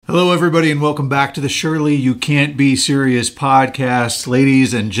Hello, everybody, and welcome back to the Surely You Can't Be Serious podcast.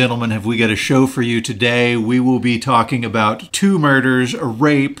 Ladies and gentlemen, have we got a show for you today? We will be talking about 2 murders, a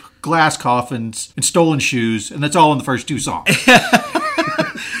rape, glass coffins, and stolen shoes, and that's all in the first 2 songs.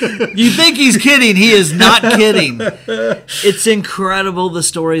 You think he's kidding. He is not kidding. It's incredible the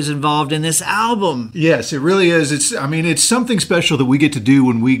stories involved in this album. Yes, it really is. It's something special that we get to do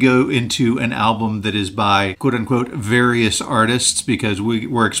when we go into an album that is by quote-unquote various artists, because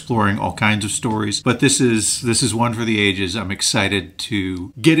we're exploring all kinds of stories. But this is one for the ages. I'm excited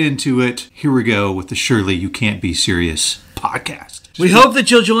to get into it. Here we go with the Surely You Can't Be Serious podcast. We hope that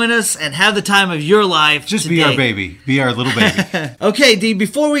you'll join us and have the time of your life. Just today. be our baby. Be our little baby. Okay, Dee,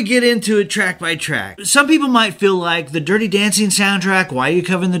 before we get into it track by track, some people might feel like the Dirty Dancing soundtrack, why are you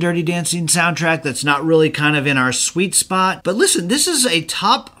covering the Dirty Dancing soundtrack? That's not really kind of in our sweet spot. But listen, this is a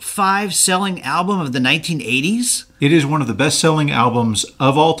top 5 selling album of the 1980s. It is one of the best-selling albums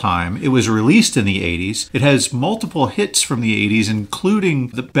of all time. It was released in the 80s. It has multiple hits from the 80s, including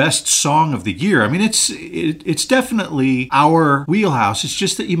the best song of the year. I mean, it's definitely our wheelhouse. It's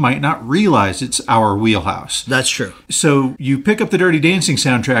just that you might not realize it's our wheelhouse. That's true. So you pick up the Dirty Dancing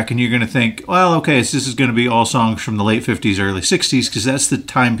soundtrack and you're going to think, well, okay, so this is going to be all songs from the late 50s, early 60s, because that's the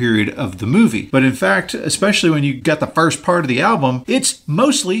time period of the movie. But in fact, especially when you got the first part of the album, it's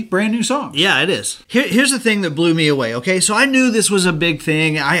mostly brand new songs. Yeah, it is. Here's the thing that blew me away, okay? So I knew this was a big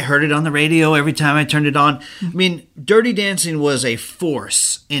thing. I heard it on the radio every time I turned it on. I mean, Dirty Dancing was a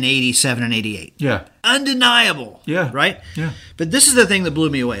force in 87 and 88. Yeah. Undeniable. Yeah. Right? Yeah. But this is the thing that blew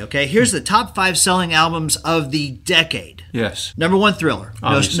me away, okay? Here's the top 5 selling albums of the decade. Yes. Number 1, Thriller.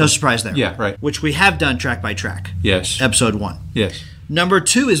 No surprise there. Yeah, right. Which we have done track by track. Yes. Episode 1. Yes. Number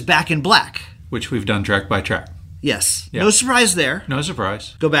 2 is Back in Black. Which we've done track by track. Yes. Yeah. No surprise there. No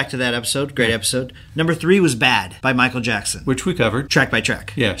surprise. Go back to that episode. Great episode. Number 3 was Bad by Michael Jackson. Which we covered. Track by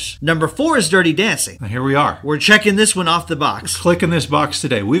track. Yes. Number 4 is Dirty Dancing. And here we are. We're checking this one off the box. Clicking this box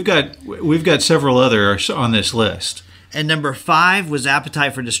today. We've got several others on this list. And number 5 was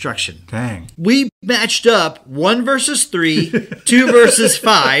Appetite for Destruction. Dang. We matched up 1 versus 3, 2 versus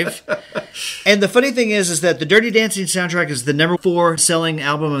 5. And the funny thing is that the Dirty Dancing soundtrack is the number 4 selling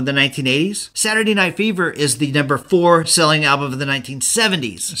album of the 1980s. Saturday Night Fever is the number 4 selling album of the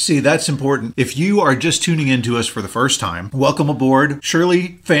 1970s. See, that's important. If you are just tuning in to us for the first time, welcome aboard.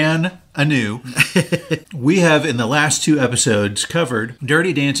 Shirley fan anew. We have in the last 2 episodes covered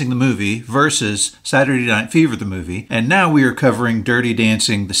Dirty Dancing the movie versus Saturday Night Fever the movie, and now we are covering Dirty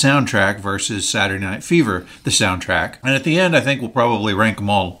Dancing the soundtrack versus Saturday Night Fever the soundtrack. And at the end, I think we'll probably rank them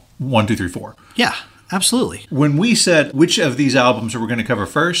all 1, 2, 3, 4. Yeah. Absolutely. When we said which of these albums are we going to cover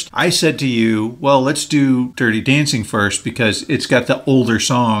first, I said to you, well, let's do Dirty Dancing first because it's got the older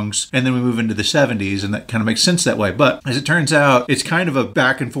songs, and then we move into the 70s, and that kind of makes sense that way. But as it turns out, it's kind of a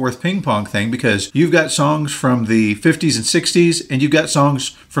back and forth ping pong thing because you've got songs from the 50s and 60s, and you've got songs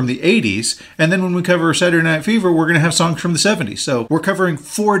from the 80s, and then when we cover Saturday Night Fever, we're going to have songs from the 70s. So we're covering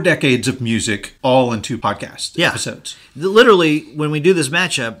 4 decades of music all in 2 podcast episodes. Literally, when we do this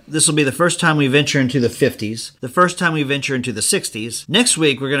matchup, this will be the first time we venture into the 50s, the first time we venture into the 60s. Next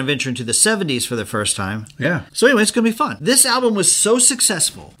week, we're going to venture into the 70s for the first time. Yeah. So anyway, it's going to be fun. This album was so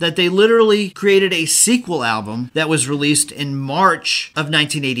successful that they literally created a sequel album that was released in March of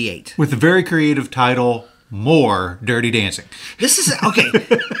 1988. With the very creative title, More Dirty Dancing. This is, okay.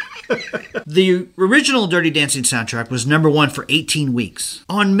 The original Dirty Dancing soundtrack was number 1 for 18 weeks.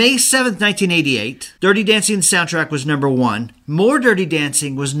 On May 7th, 1988, Dirty Dancing soundtrack was number 1. More Dirty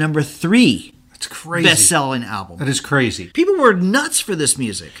Dancing was number 3. It's crazy. Best-selling album. That is crazy. People were nuts for this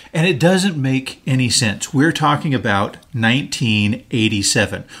music. And it doesn't make any sense. We're talking about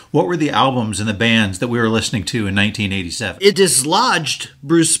 1987. What were the albums and the bands that we were listening to in 1987? It dislodged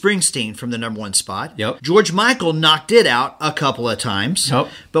Bruce Springsteen from the number 1 spot. Yep. George Michael knocked it out a couple of times. Yep.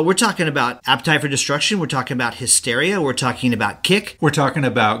 But we're talking about Appetite for Destruction. We're talking about Hysteria. We're talking about Kick. We're talking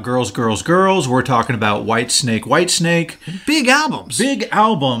about Girls, Girls, Girls. We're talking about White Snake, White Snake. Big albums. Big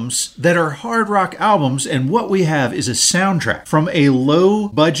albums that are hard rock albums, and what we have is a soundtrack from a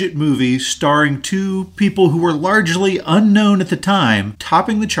low-budget movie starring 2 people who were largely unknown at the time,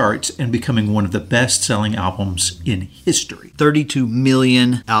 topping the charts and becoming one of the best-selling albums in history. 32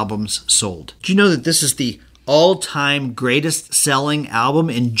 million albums sold. Do you know that this is the all-time greatest selling album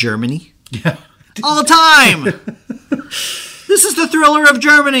in Germany? Yeah. All time! This is the Thriller of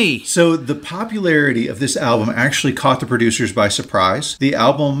Germany. So the popularity of this album actually caught the producers by surprise. The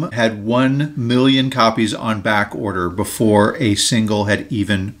album had 1 million copies on back order before a single had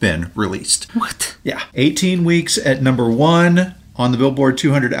even been released. What? Yeah. 18 weeks at number 1 on the Billboard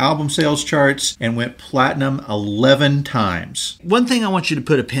 200 album sales charts and went platinum 11 times. One thing I want you to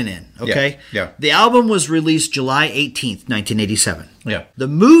put a pin in, okay? Yeah. The album was released July 18th, 1987. Yeah. The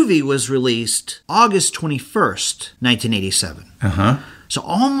movie was released August 21st, 1987. Uh-huh. So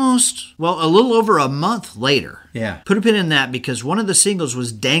almost, well, a little over a month later. Yeah. Put a pin in that because one of the singles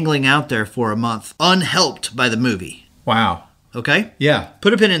was dangling out there for a month, unhelped by the movie. Wow. Okay? Yeah.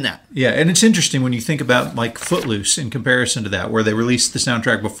 Put a pin in that. Yeah, and it's interesting when you think about like Footloose in comparison to that, where they released the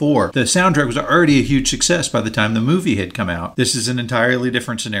soundtrack before. The soundtrack was already a huge success by the time the movie had come out. This is an entirely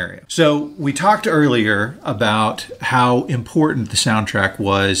different scenario. So we talked earlier about how important the soundtrack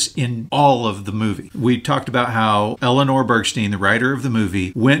was in all of the movie. We talked about how Eleanor Bergstein, the writer of the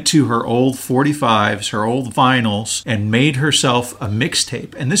movie, went to her old 45s, her old vinyls, and made herself a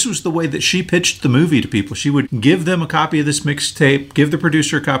mixtape. And this was the way that she pitched the movie to people. She would give them a copy of this mixtape, give the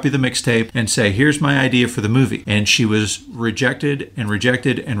producer a copy of the mixtape, and say, here's my idea for the movie. And she was rejected and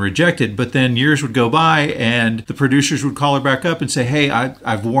rejected and rejected. But then years would go by and the producers would call her back up and say, hey,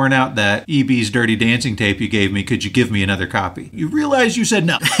 I've worn out that EB's Dirty Dancing tape you gave me. Could you give me another copy? You realize you said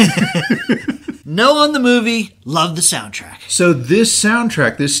no. No on the movie, love the soundtrack. So this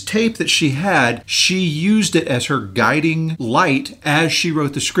soundtrack, this tape that she had, she used it as her guiding light as she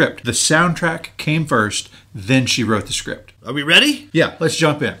wrote the script. The soundtrack came first, then she wrote the script. Are we ready? Yeah, let's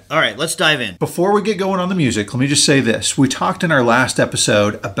jump in. All right, let's dive in. Before we get going on the music, let me just say this. We talked in our last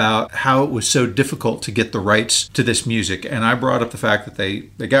episode about how it was so difficult to get the rights to this music, and I brought up the fact that they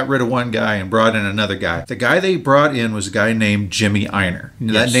got rid of one guy and brought in another guy. The guy they brought in was a guy named Jimmy Einer.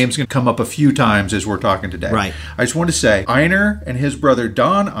 Yes. That name's going to come up a few times as we're talking today. Right. I just want to say, Einer and his brother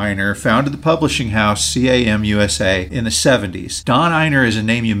Don Einer founded the publishing house CAM USA in the 70s. Don Einer is a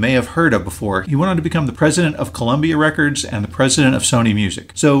name you may have heard of before. He went on to become the president of Columbia Records and the president of Sony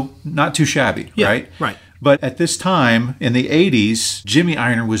Music. So not too shabby, Yeah, right? right. But at this time, in the 80s, Jimmy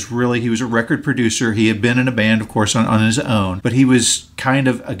Einer he was a record producer. He had been in a band, of course, on his own. But he was kind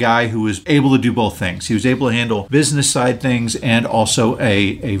of a guy who was able to do both things. He was able to handle business side things and also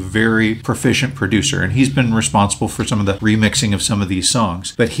a very proficient producer. And he's been responsible for some of the remixing of some of these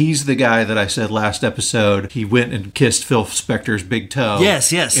songs. But he's the guy that I said last episode, he went and kissed Phil Spector's big toe.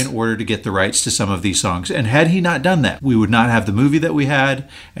 Yes, yes. In order to get the rights to some of these songs. And had he not done that, we would not have the movie that we had,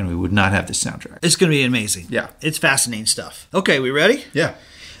 and we would not have the soundtrack. It's going to be amazing. Yeah. It's fascinating stuff. Okay, we ready? Yeah.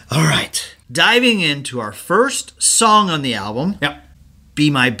 All right. Diving into our first song on the album. Yeah. Be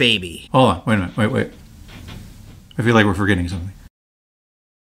My Baby. Hold on. Wait a minute. Wait. I feel like we're forgetting something.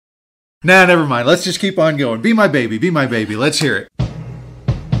 Nah, never mind. Let's just keep on going. Be my baby. Be my baby. Let's hear it.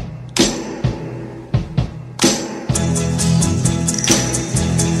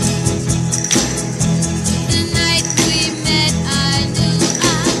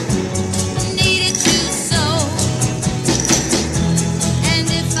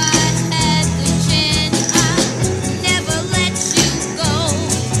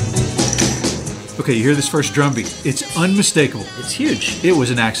 Okay, you hear this first drum beat. It's unmistakable. It's huge. It was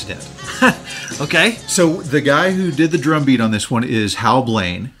an accident. Okay. So the guy who did the drum beat on this one is Hal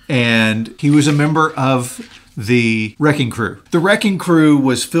Blaine, and he was a member of the Wrecking Crew. The Wrecking Crew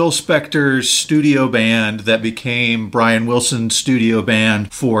was Phil Spector's studio band that became Brian Wilson's studio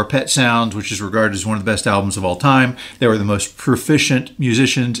band for Pet Sounds, which is regarded as one of the best albums of all time. They were the most proficient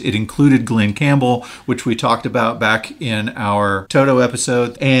musicians. It included Glenn Campbell, which we talked about back in our Toto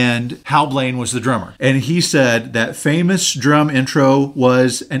episode, and Hal Blaine was the drummer. And he said that famous drum intro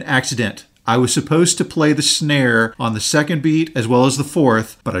was an accident. I was supposed to play the snare on the second beat as well as the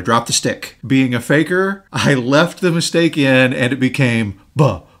fourth, but I dropped the stick. Being a faker, I left the mistake in and it became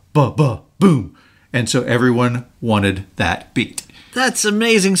ba, ba, ba, boom. And so everyone wanted that beat. That's an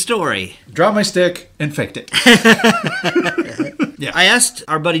amazing story. Dropped my stick and faked it. Yeah. I asked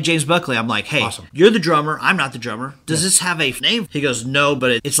our buddy James Buckley, I'm like, hey, Awesome. You're the drummer. I'm not the drummer. Does this have a name? He goes, no,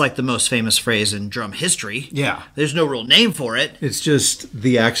 but it's like the most famous phrase in drum history. Yeah. There's no real name for it. It's just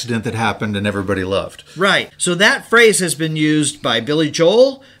the accident that happened and everybody loved. Right. So that phrase has been used by Billy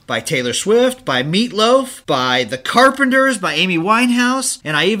Joel, by Taylor Swift, by Meatloaf, by The Carpenters, by Amy Winehouse,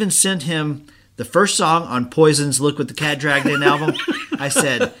 and I even sent him the first song on Poison's Look What the Cat Dragged In album. I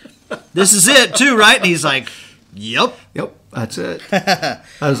said, this is it too, right? And he's like, yep. Yep, that's it. That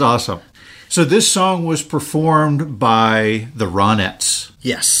was awesome. So this song was performed by the Ronettes.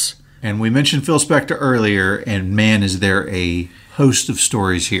 Yes. And we mentioned Phil Spector earlier, and man, is there a host of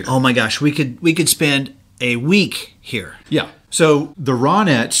stories here. Oh my gosh, we could spend a week here. Yeah. So the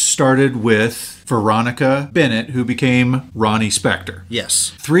Ronettes started with Veronica Bennett, who became Ronnie Spector.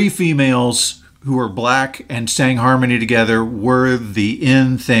 Yes. 3 females who were black and sang harmony together were the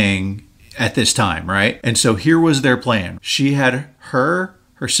in thing at this time, right? And so here was their plan. She had her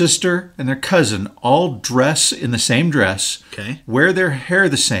sister, and their cousin all dress in the same dress, Okay. wear their hair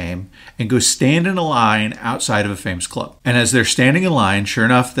the same, and go stand in a line outside of a famous club. And as they're standing in line, sure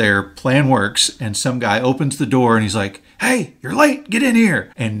enough, their plan works, and some guy opens the door and he's like, "Hey, you're late, get in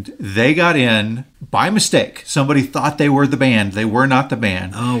here." And they got in by mistake. Somebody thought they were the band. They were not the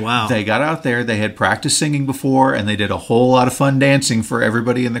band. Oh, wow. They got out there, they had practiced singing before, and they did a whole lot of fun dancing for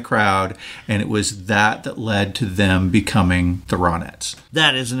everybody in the crowd. And it was that led to them becoming the Ronettes.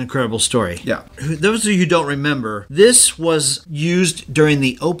 That is an incredible story. Yeah. Those of you who don't remember, this was used during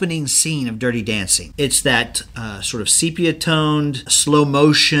the opening scene of Dirty Dancing. It's that sort of sepia-toned, slow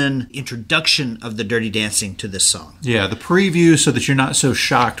motion introduction of the Dirty Dancing to this song. Yeah, the preview so that you're not so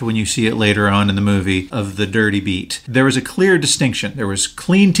shocked when you see it later on in the movie of the dirty beat. There was a clear distinction. There was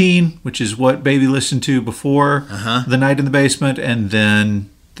Clean Teen, which is what Baby listened to before The Night in the Basement, and then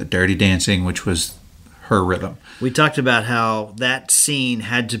the Dirty Dancing, which was her rhythm. We talked about how that scene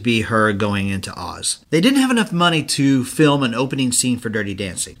had to be her going into Oz. They didn't have enough money to film an opening scene for Dirty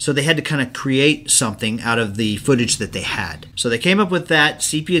Dancing, so they had to kind of create something out of the footage that they had. So they came up with that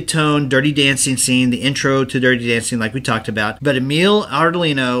sepia tone Dirty Dancing scene, the intro to Dirty Dancing like we talked about. But Emil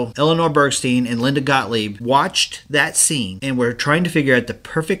Ardolino, Eleanor Bergstein, and Linda Gottlieb watched that scene and were trying to figure out the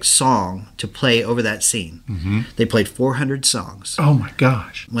perfect song to play over that scene. They played 400 songs. Oh my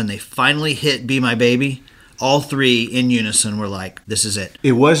gosh. When they finally hit Be My Baby, all three in unison were like, this is it.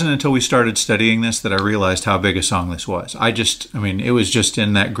 It wasn't until we started studying this that I realized how big a song this was. It was just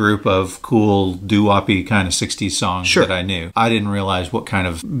in that group of cool doo-woppy kind of 60s songs that I knew. I didn't realize what kind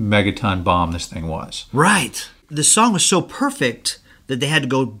of megaton bomb this thing was. Right. The song was so perfect that they had to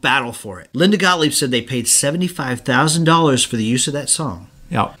go battle for it. Linda Gottlieb said they paid $75,000 for the use of that song.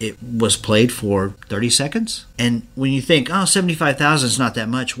 Yeah. It was played for 30 seconds. And when you think, oh, $75,000 is not that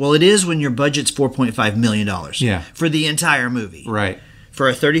much. Well, it is when your budget's $4.5 million for the entire movie. Right. For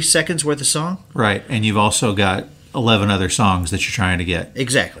a 30 seconds worth of song? Right. And you've also got 11 other songs that you're trying to get.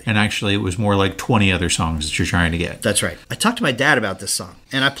 Exactly. And actually, it was more like 20 other songs that you're trying to get. That's right. I talked to my dad about this song,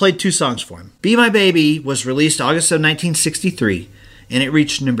 and I played 2 songs for him. Be My Baby was released August of 1963, and it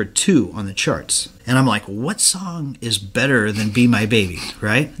reached number 2 on the charts. And I'm like, what song is better than Be My Baby,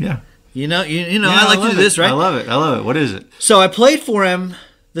 right? Yeah. You know, I like to do this, right? I love it. What is it? So I played for him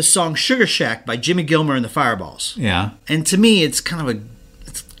the song Sugar Shack by Jimmy Gilmer and the Fireballs. Yeah. And to me, it's kind of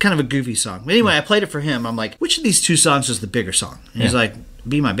a goofy song. But anyway, I played it for him. I'm like, which of these 2 songs is the bigger song? And he's like,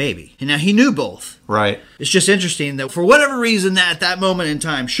 Be My Baby. And now he knew both. Right. It's just interesting that for whatever reason, at that moment in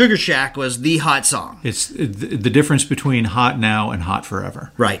time, Sugar Shack was the hot song. It's the difference between hot now and hot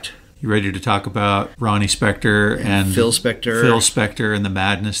forever. Right. You ready to talk about Ronnie Spector and Phil Spector? Phil Spector and the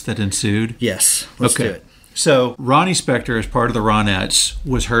madness that ensued? Yes. Let's do it. So Ronnie Spector, as part of the Ronettes,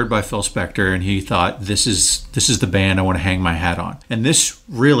 was heard by Phil Spector, and he thought, this is the band I want to hang my hat on. And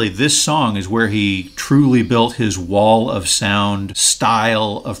this song is where he truly built his wall of sound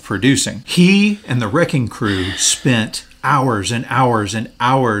style of producing. He and the Wrecking Crew spent hours and hours and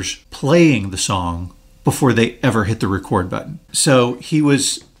hours playing the song before they ever hit the record button. So he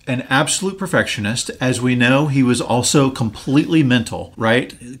was an absolute perfectionist. As we know, he was also completely mental,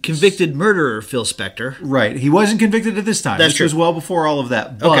 right? Convicted murderer, Phil Spector. Right. He wasn't convicted at this time. This was well before all of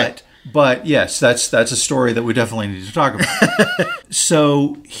that. Okay. But yes, that's a story that we definitely need to talk about.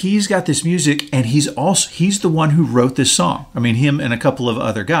 So he's got this music, and he's the one who wrote this song. I mean, him and a couple of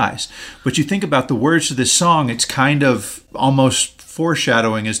other guys. But you think about the words to this song, it's kind of almost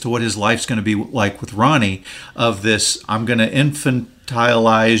foreshadowing as to what his life's going to be like with Ronnie, of this, I'm going to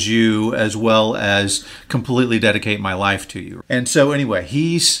infantilize you as well as completely dedicate my life to you. And so anyway,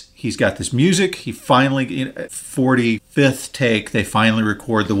 he's got this music. He finally, 45th take, they finally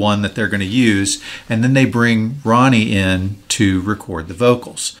record the one that they're going to use. And then they bring Ronnie in to record the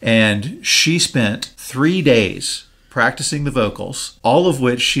vocals. And she spent 3 days practicing the vocals, all of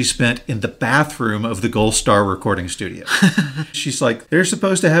which she spent in the bathroom of the Gold Star recording studio. She's like, they're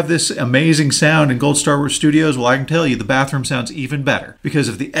supposed to have this amazing sound in Gold Star Studios. Well, I can tell you the bathroom sounds even better because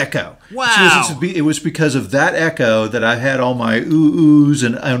of the echo. Wow. It was because of that echo that I had all my ooh-oohs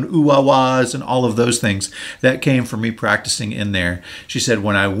and ooh-wah-wahs and all of those things that came from me practicing in there. She said,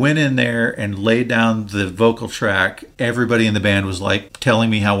 when I went in there and laid down the vocal track, everybody in the band was like telling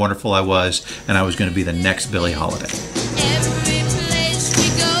me how wonderful I was, and I was going to be the next Billie Holiday. Every place we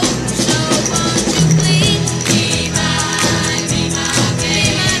go, so won't you please be my baby.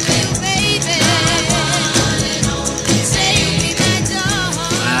 Say you'll be my dog.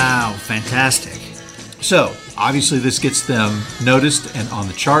 Wow, fantastic. So, Obviously, this gets them noticed and on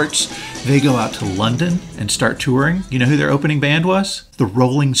the charts. They go out to London and start touring. You know who their opening band was? The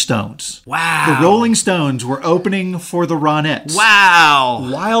Rolling Stones. Wow. The Rolling Stones were opening for the Ronettes. Wow.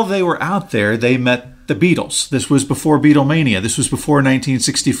 While they were out there, they met the Beatles. This was before Beatlemania. This was before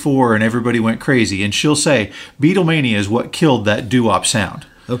 1964, and everybody went crazy. And she'll say, Beatlemania is what killed that doo-wop sound.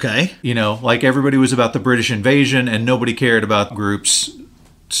 Okay. You know, like everybody was about the British invasion, and nobody cared about groups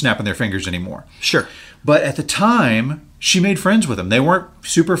snapping their fingers anymore. Sure. But at the time, she made friends with them. They weren't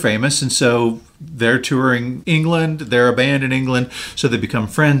super famous, and so they're touring England. They're a band in England, so they become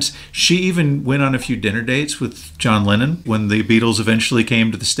friends. She even went on a few dinner dates with John Lennon when the Beatles eventually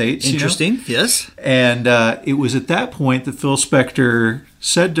came to the States. Interesting. You know? Yes. And it was at that point that Phil Spector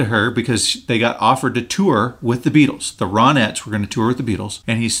said to her, because they got offered to tour with the Beatles. The Ronettes were going to tour with the Beatles.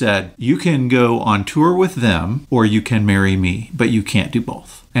 And he said, you can go on tour with them, or you can marry me, but you can't do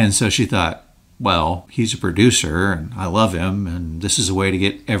both. And so she thought, well, he's a producer and I love him, and this is a way to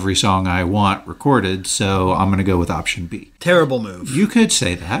get every song I want recorded, so I'm going to go with option B. Terrible move. You could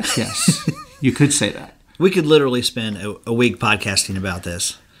say that, yes. You could say that. We could literally spend a week podcasting about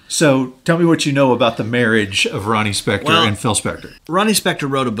this. So tell me what you know about the marriage of Ronnie Spector and Phil Spector. Ronnie Spector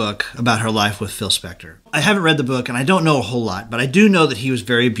wrote a book about her life with Phil Spector. I haven't read the book and I don't know a whole lot, but I do know that he was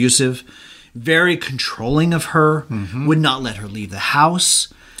very abusive, very controlling of her, would not let her leave the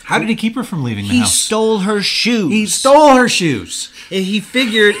house. How did he keep her from leaving the He house? stole her shoes. He stole her shoes. He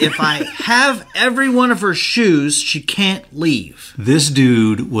figured if I have every one of her shoes, she can't leave. This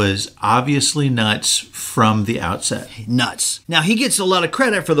dude was obviously nuts from the outset. Nuts. Now, he gets a lot of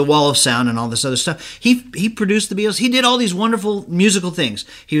credit for the Wall of Sound and all this other stuff. He produced the Beatles. He did all these wonderful musical things.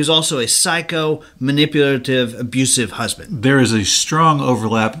 He was also a psycho, manipulative, abusive husband. There is a strong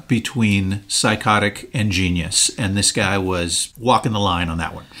overlap between psychotic and genius, and this guy was walking the line on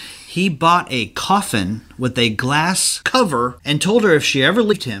that one. He bought a coffin with a glass cover and told her if she ever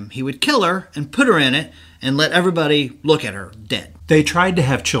left him, he would kill her and put her in it and let everybody look at her dead. They tried to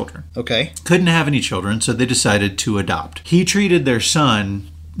have children. Okay. Couldn't have any children, so they decided to adopt. He treated their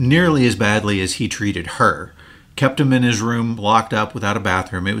son nearly as badly as he treated her. Kept him in his room, locked up without a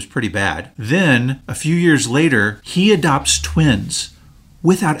bathroom. It was pretty bad. Then, a few years later, he adopts twins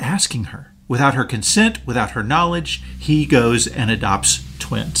without asking her. Without her consent, without her knowledge, he goes and adopts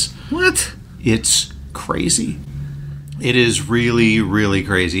twins. What? It's crazy. It is really, really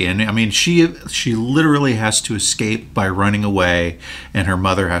crazy. And I mean, she literally has to escape by running away, and her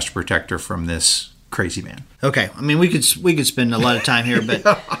mother has to protect her from this crazy man. Okay. I mean, we could spend a lot of time here, but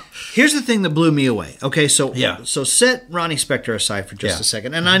here's the thing that blew me away. Okay, so set Ronnie Spector aside for just a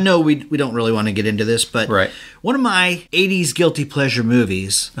second. And I know we don't really want to get into this, but one of my 80s guilty pleasure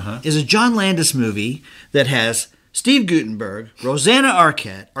movies is a John Landis movie that has Steve Guttenberg, Rosanna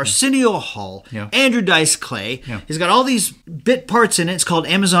Arquette, Arsenio Hall, Andrew Dice Clay. He's got all these bit parts in it. It's called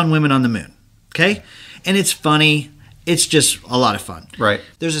Amazon Women on the Moon. Okay? And it's funny. It's just a lot of fun. Right.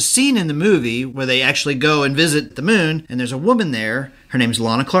 There's a scene in the movie where they actually go and visit the moon, and there's a woman there. Her name's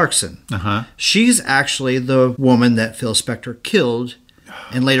Lana Clarkson. She's actually the woman that Phil Spector killed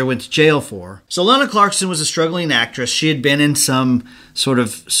and later went to jail for. So Lana Clarkson was a struggling actress. She had been in some sort of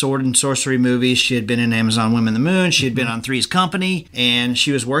sword and sorcery movies. She had been in Amazon Women on the Moon. She had been on Three's Company, and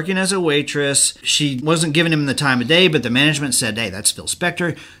she was working as a waitress. She wasn't giving him the time of day, but the management said, hey, that's Phil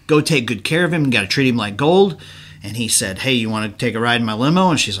Spector. Go take good care of him. You got to treat him like gold. And he said, hey, you want to take a ride in my limo?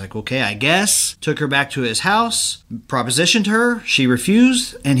 And she's like, okay, I guess. Took her back to his house, propositioned her. She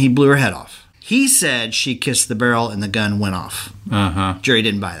refused, and he blew her head off. He said she kissed the barrel and the gun went off. Jury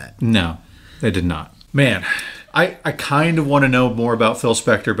didn't buy that. No, they did not. Man, I kind of want to know more about Phil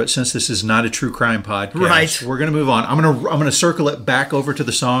Spector, but since this is not a true crime podcast, we're going to move on. I'm going to circle it back over to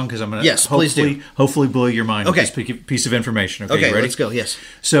the song because I'm going to hopefully blow your mind with this piece of information. Okay, you ready? Let's go. Yes.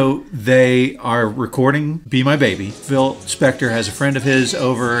 So they are recording "Be My Baby." Phil Spector has a friend of his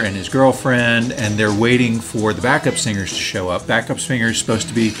over and his girlfriend, and they're waiting for the backup singers to show up. Backup singer is supposed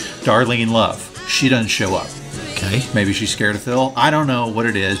to be Darlene Love. She doesn't show up. Okay. Maybe she's scared of Phil. I don't know what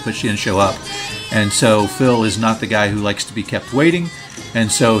it is, but she didn't show up. And so Phil is not the guy who likes to be kept waiting. And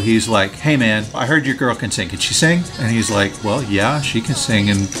so he's like, hey man, I heard your girl can sing. Can she sing? And he's like, well, yeah, she can sing.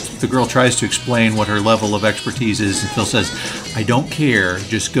 And the girl tries to explain what her level of expertise is. And Phil says, I don't care.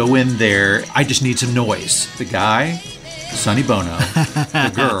 Just go in there. I just need some noise. The guy, Sonny Bono.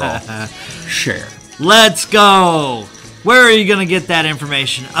 The girl, Cher. Let's go. Where are you going to get that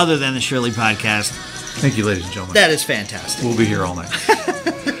information other than the Shirley Podcast? Thank you, ladies and gentlemen. That is fantastic. We'll be here all night.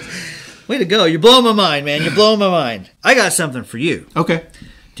 Way to go. You're blowing my mind, man. You're blowing my mind. I got something for you. Okay.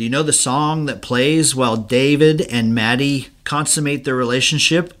 Do you know the song that plays while David and Maddie consummate their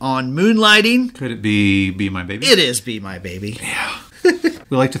relationship on Moonlighting? Could it be My Baby? It is Be My Baby.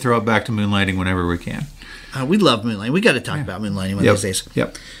 We like to throw it back to Moonlighting whenever we can. We love Moonlighting. We got to talk about Moonlighting one of these days.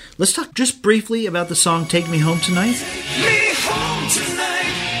 Yep. Let's talk just briefly about the song Take Me Home Tonight. Me home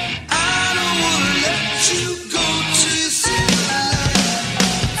tonight. I don't wanna let you go till you see the light.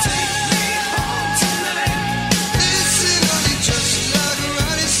 Take me home tonight. Listen, honey, just like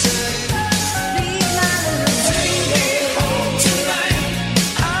Ronnie said. Take me home tonight.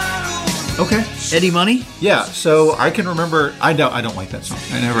 I don't wanna. Okay. Eddie Money? Yeah, so I can remember. I don't like that song.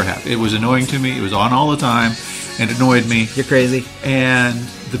 I never have. It was annoying to me. It was on all the time, and it annoyed me. You're crazy. And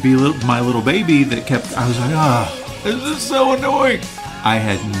My Little Baby that kept. I was like, this is so annoying. I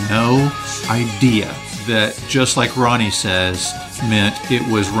had no idea that, just like Ronnie says, meant it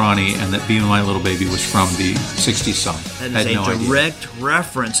was Ronnie, and that Be My Little Baby was from the '60s song. That I is had no a idea. direct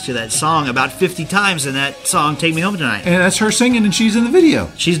reference to that song about 50 times in that song Take Me Home Tonight. And that's her singing, and she's in the video,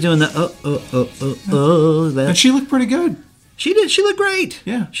 She's doing the and that. she looked pretty good. She did. She looked great.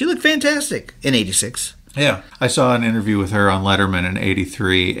 Yeah. She looked fantastic in 86. Yeah. I saw an interview with her on Letterman in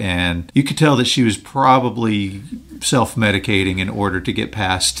 '83, and you could tell that she was probably self-medicating in order to get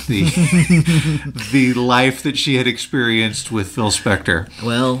past the the life that she had experienced with Phil Spector.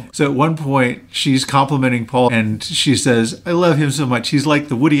 Well, So at one point, she's complimenting Paul, and she says, "I love him so much. He's like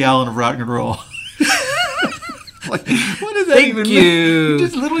the Woody Allen of rock and roll." Like, what does that Thank even you. mean?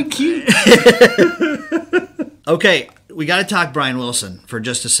 Just little cute. okay, we got to talk Brian Wilson for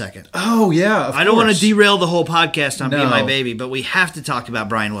just a second. Oh yeah, of I don't want to course. derail the whole podcast on Be No. My Baby, but we have to talk about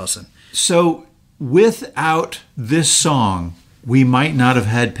Brian Wilson. So without this song, we might not have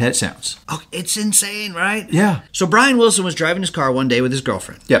had Pet Sounds. Oh, it's insane, right? Yeah. So Brian Wilson was driving his car one day with his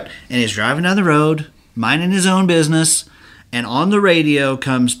girlfriend. Yep. And he's driving down the road, minding his own business, and on the radio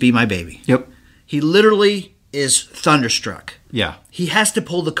comes Be My Baby. Yep. He literally is thunderstruck. Yeah. He has to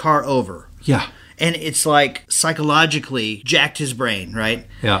pull the car over. Yeah. And it's like psychologically jacked his brain, right?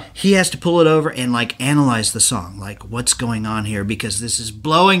 Yeah. He has to pull it over and like analyze the song. Like, what's going on here? Because this is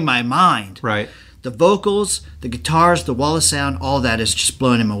blowing my mind. Right. The vocals, the guitars, the wall of sound, all that is just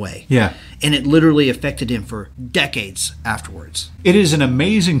blowing him away. Yeah. And it literally affected him for decades afterwards. It is an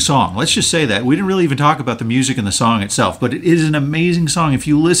amazing song. Let's just say that. We didn't really even talk about the music and the song itself, but it is an amazing song. If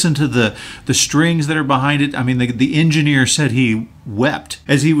you listen to the strings that are behind it, I mean, the engineer said he wept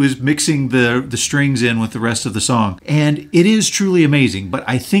as he was mixing the strings in with the rest of the song. And it is truly amazing, but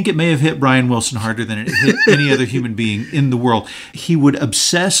I think it may have hit Brian Wilson harder than it hit any other human being in the world. He would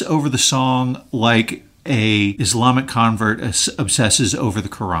obsess over the song like a Islamic convert obsesses over the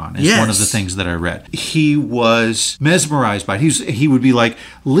Quran. Is one of the Yes. things that I read. He was mesmerized by it. He would be like,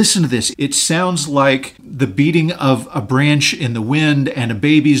 listen to this. It sounds like the beating of a branch in the wind and a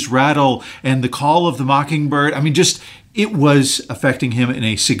baby's rattle and the call of the mockingbird. I mean, just it was affecting him in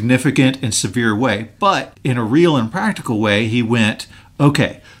a significant and severe way. But in a real and practical way, he went,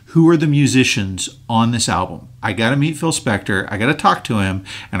 okay, who are the musicians on this album? I got to meet Phil Spector, I got to talk to him,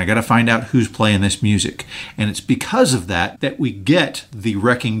 and I got to find out who's playing this music. And it's because of that that we get the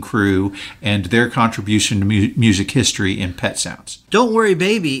Wrecking Crew and their contribution to music history in Pet Sounds. Don't Worry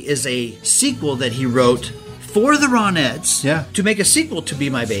Baby is a sequel that he wrote for the Ronettes Yeah. to make a sequel to Be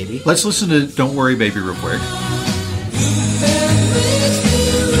My Baby. Let's listen to Don't Worry Baby real quick.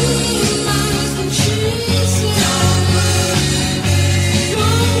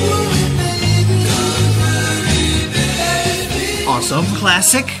 Awesome.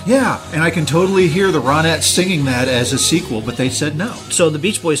 Classic. Yeah, and I can totally hear the Ronettes singing that as a sequel, but they said no. So the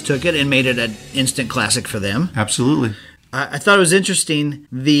Beach Boys took it and made it an instant classic for them. Absolutely. I thought it was interesting.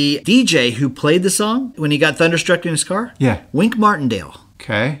 The DJ who played the song when he got thunderstruck in his car, Yeah. Wink Martindale.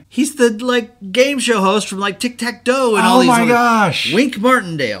 Okay. He's the like game show host from like Tic Tac Toe and all Oh these. my other- gosh. Wink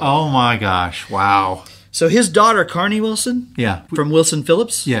Martindale. Oh my gosh. Wow. So his daughter Carney Wilson, Yeah. from Wilson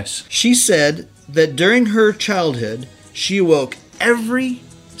Phillips, Yes. she said that during her childhood she woke every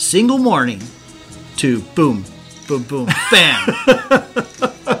single morning to boom, boom, boom, bam.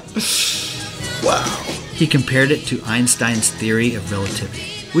 Wow. He compared it to Einstein's theory of relativity.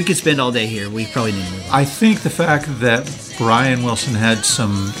 We could spend all day here. We probably need to move on. I think the fact that Brian Wilson had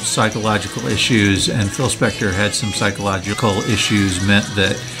some psychological issues and Phil Spector had some psychological issues meant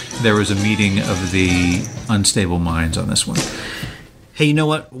that there was a meeting of the unstable minds on this one. Hey, you know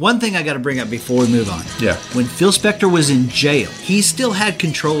what? One thing I got to bring up before we move on. Yeah. When Phil Spector was in jail, he still had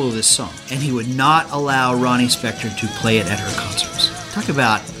control of this song, and he would not allow Ronnie Spector to play it at her concerts. Talk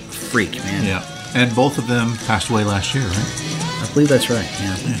about freak, man. Yeah. And both of them passed away last year, right? I believe that's right.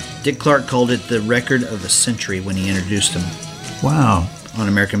 Yeah. Dick Clark called it the record of the century when he introduced him. Wow. on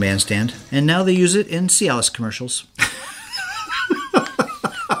American Bandstand, and now they use it in Cialis commercials.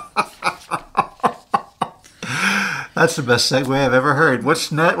 That's the best segue I've ever heard.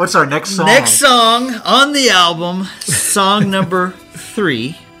 What's our next song? Next song on the album, song number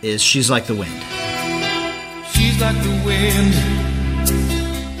 3, is She's Like the Wind. She's like the wind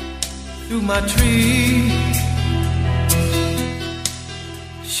through my tree.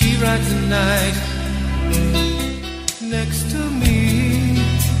 She rides the night next to me.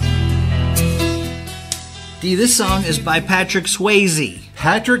 D, this song is by Patrick Swayze.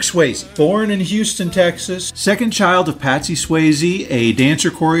 Patrick Swayze, born in Houston, Texas, second child of Patsy Swayze, a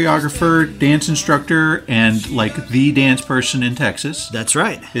dancer, choreographer, dance instructor, and like the dance person in Texas. That's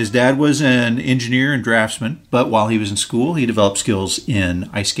right. His dad was an engineer and draftsman, but while he was in school, he developed skills in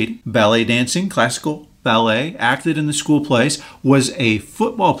ice skating, ballet dancing, classical ballet, acted in the school plays, was a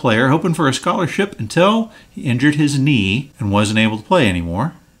football player hoping for a scholarship until he injured his knee and wasn't able to play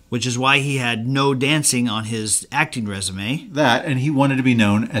anymore. Which is why he had no dancing on his acting resume. That, and he wanted to be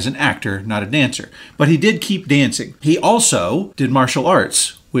known as an actor, not a dancer. But he did keep dancing. He also did martial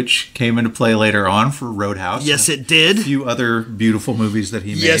arts, which came into play later on for Roadhouse. Yes, it did. A few other beautiful movies that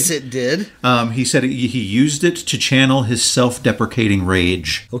he made. Yes, it did. He said he used it to channel his self-deprecating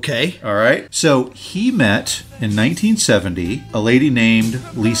rage. Okay. All right. So he met in 1970 a lady named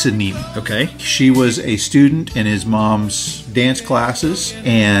Lisa Neiman. Okay. She was a student in his mom's dance classes,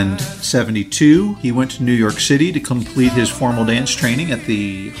 and 72 he went to New York City to complete his formal dance training at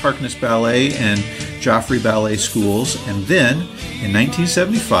the Harkness Ballet and Joffrey Ballet schools, and then in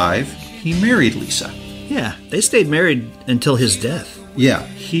 1975 he married Lisa. Yeah, they stayed married until his death. Yeah,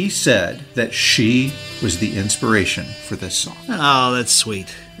 he said that she was the inspiration for this song. Oh, that's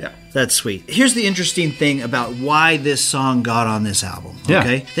sweet. Yeah. That's sweet. Here's the interesting thing about why this song got on this album. Yeah.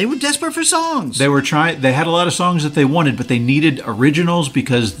 Okay, they were desperate for songs. They had a lot of songs that they wanted, but they needed originals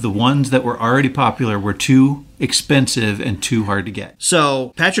because the ones that were already popular were too expensive and too hard to get.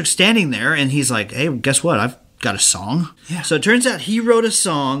 So Patrick's standing there and he's like, hey, guess what? I've got a song. Yeah. So it turns out he wrote a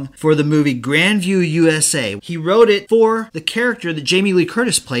song for the movie Grandview USA. He wrote it for the character that Jamie Lee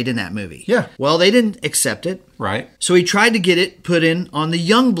Curtis played in that movie. Yeah. Well, they didn't accept it. Right. So he tried to get it put in on the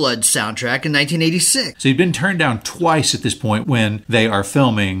Youngblood soundtrack in 1986. So he'd been turned down twice at this point when they are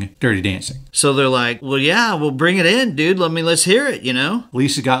filming Dirty Dancing. So they're like, well, yeah, we'll bring it in, dude. Let's hear it, you know?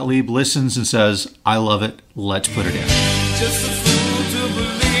 Lisa Gottlieb listens and says, I love it. Let's put it in. Just a fool to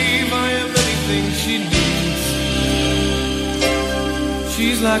believe I am anything she needs.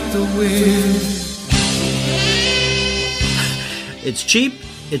 She's like the wind. It's cheap.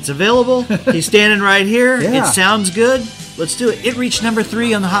 It's available. He's standing right here. Yeah. It sounds good. Let's do it. It reached number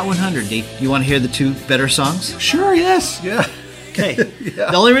 3 on the Hot 100, D. You want to hear the 2 better songs? Sure, yes. Yeah. Okay.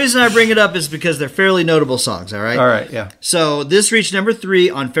 The only reason I bring it up is because they're fairly notable songs, all right? All right, yeah. So this reached number 3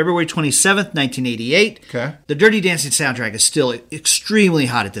 on February 27th, 1988. Okay. The Dirty Dancing soundtrack is still extremely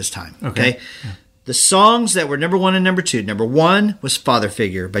hot at this time. Okay. The songs that were number 1 and number 2. Number 1 was Father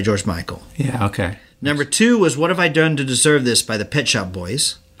Figure by George Michael. Yeah, okay. Number 2 was What Have I Done to Deserve This by the Pet Shop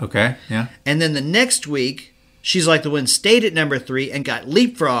Boys. Okay, yeah. And then the next week, She's Like the Wind stayed at number 3 and got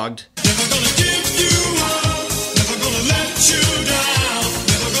leapfrogged Never gonna give you up, never gonna let you down,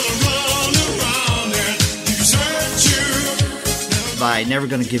 never gonna run around and desert you. by Never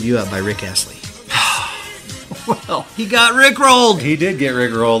Gonna Give You Up by Rick Astley. Well, he got rickrolled. He did get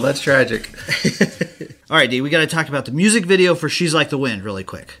rickrolled. That's tragic. All right, D, we got to talk about the music video for She's Like the Wind really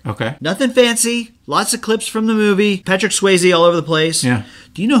quick. Okay. Nothing fancy. Lots of clips from the movie. Patrick Swayze all over the place. Yeah.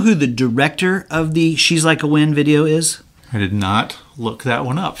 Do you know who the director of the She's Like a Wind video is? I did not look that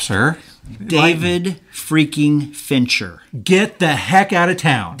one up, sir. David freaking Fincher. Get the heck out of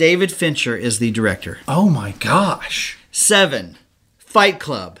town. David Fincher is the director. Oh my gosh. 7, Fight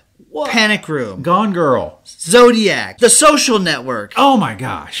Club, Panic Room, Gone Girl. Zodiac, The Social Network. Oh my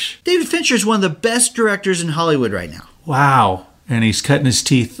gosh. David Fincher is one of the best directors in Hollywood right now. Wow. And he's cutting his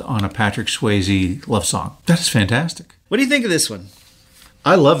teeth on a Patrick Swayze love song. That is fantastic. What do you think of this one?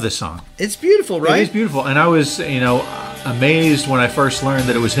 I love this song. It's beautiful, It right? is beautiful. And I was, amazed when I first learned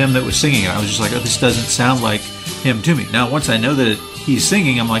that it was him that was singing it. I was just like, oh, this doesn't sound like him to me. Now, once I know that he's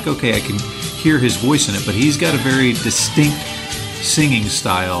singing, I'm like, okay, I can hear his voice in it. But he's got a very distinct singing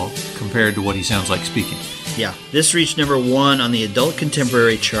style compared to what he sounds like speaking. Yeah. This reached number 1 on the adult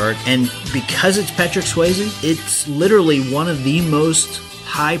contemporary chart. And because it's Patrick Swayze, it's literally one of the most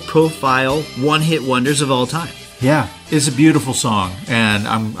high-profile one-hit wonders of all time. Yeah, it's a beautiful song, and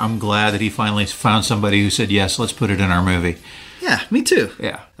I'm glad that he finally found somebody who said, yes, let's put it in our movie. Yeah, me too.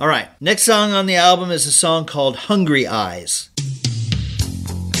 Yeah. All right. Next song on the album is a song called Hungry Eyes.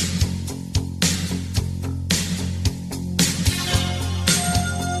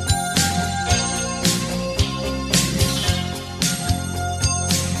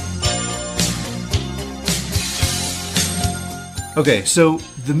 Okay, so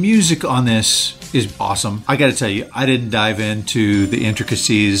the music on this is awesome. I got to tell you, I didn't dive into the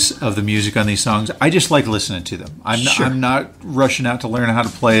intricacies of the music on these songs. I just like listening to them. I'm not rushing out to learn how to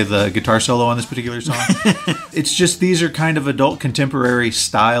play the guitar solo on this particular song. It's just these are kind of adult contemporary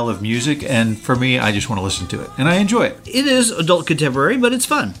style of music, and for me, I just want to listen to it, and I enjoy it. It is adult contemporary, but it's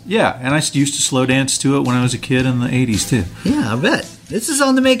fun. Yeah, and I used to slow dance to it when I was a kid in the 80s too. Yeah, I bet. This is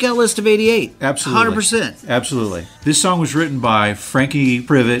on the make-out list of 88. Absolutely. 100%. Absolutely. This song was written by Frankie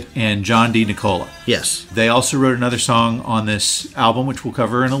Privet and John D. Nicola. Yes. They also wrote another song on this album, which we'll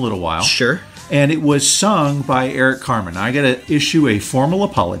cover in a little while. Sure. And it was sung by Eric Carmen. I got to issue a formal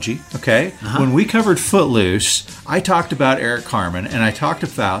apology, okay? When we covered Footloose, I talked about Eric Carmen, and I talked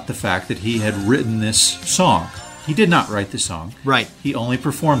about the fact that he had written this song. He did not write the song. Right. He only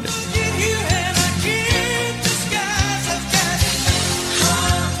performed it. You have a gift disguise. I've got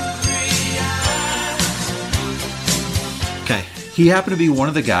hungry eyes. Okay. He happened to be one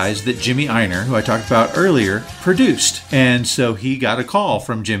of the guys that Jimmy Einer, who I talked about earlier, produced. And so he got a call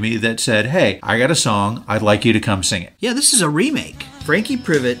from Jimmy that said, hey, I got a song. I'd like you to come sing it. Yeah, this is a remake. Frankie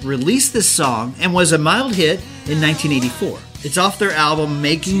Privet released this song and was a mild hit in 1984. It's off their album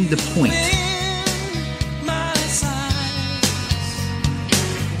Making the Point. In my sight,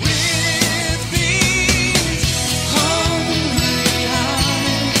 with these hungry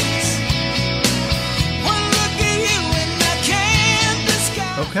eyes, one look at you and I can't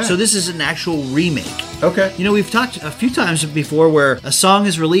disguise. Okay. So this is an actual remake. Okay. You know, we've talked a few times before where a song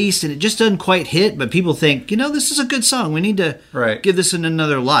is released and it just doesn't quite hit, but people think, you know, this is a good song. We need to Right. give this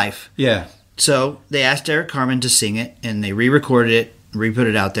another life. Yeah. So they asked Eric Carmen to sing it, and they re-recorded it, re-put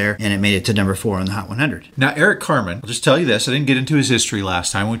it out there, and it made it to number 4 on the Hot 100. Now, Eric Carmen, I'll just tell you this. I didn't get into his history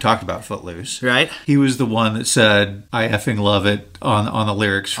last time when we talked about Footloose. Right. He was the one that said, I effing love it on the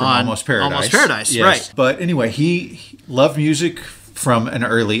lyrics from On Almost Paradise. Almost Paradise, Yes. right. But anyway, he loved music from an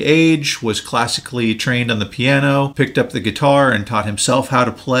early age, was classically trained on the piano, picked up the guitar and taught himself how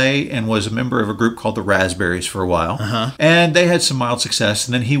to play, and was a member of a group called the Raspberries for a while. And they had some mild success,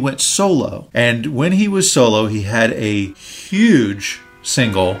 and then he went solo. And when he was solo, he had a huge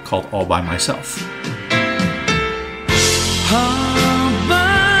single called All By Myself. All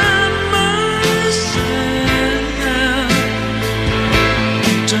by myself,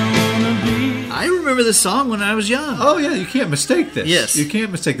 don't wanna be. I remember this song when I was young. Oh yeah, you can't mistake this. Yes. You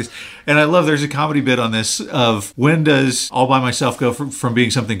can't mistake this. And I love there's a comedy bit on this of when does All By Myself go from being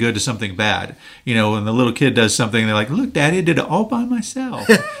something good to something bad? You know, when the little kid does something, they're like, look, Daddy, I did it all by myself.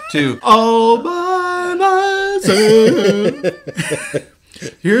 To all by myself.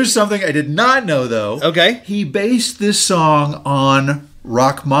 Here's something I did not know though. Okay. He based this song on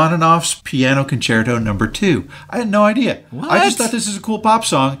Rachmaninoff's Piano Concerto No. 2. I had no idea. What? I just thought this is a cool pop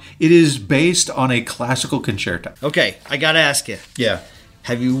song. It is based on a classical concerto. Okay, I gotta ask you. Yeah.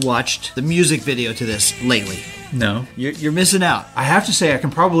 Have you watched the music video to this lately? No. You're missing out. I have to say I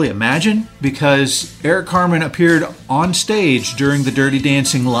can probably imagine because Eric Carmen appeared on stage during the Dirty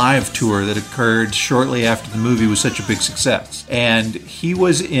Dancing live tour that occurred shortly after the movie was such a big success. And he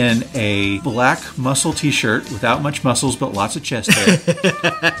was in a black muscle t-shirt without much muscles but lots of chest hair,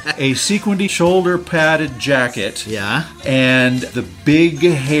 a sequined shoulder padded jacket, Yeah. and the big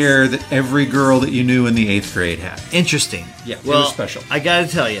hair that every girl that you knew in the 8th grade had. Interesting. Yeah, it well, was special. I gotta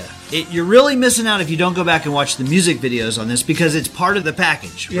tell you, you're really missing out if you don't go back and watch the music videos on this because it's part of the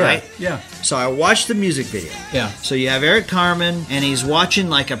package, right? Yeah. So I watched the music video. Yeah. So you have Eric Carmen, and he's watching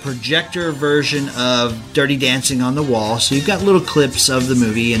like a projector version of Dirty Dancing on the wall. So you've got little clips of the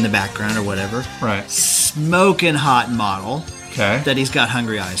movie in the background or whatever. Right. Smoking hot model Okay. that he's got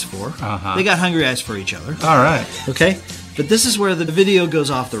hungry eyes for. Uh-huh. They got hungry eyes for each other. All right. Okay. But this is where the video goes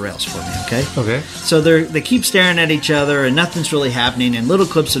off the rails for me. Okay. Okay. So they keep staring at each other and nothing's really happening and little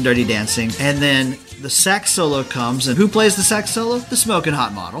clips of Dirty Dancing. And then the sax solo comes and who plays the sax solo? The smoking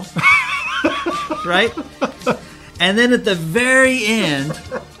hot model. Right? And then at the very end,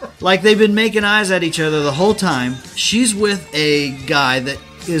 like they've been making eyes at each other the whole time, she's with a guy that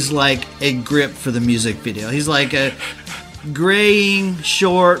is like a grip for the music video. He's like a graying,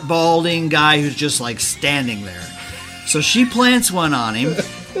 short, balding guy who's just like standing there. So she plants one on him,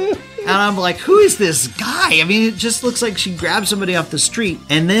 and I'm like, who is this guy? I mean, it just looks like she grabbed somebody off the street.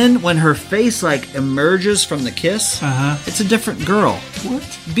 And then when her face like emerges from the kiss, it's a different girl. What?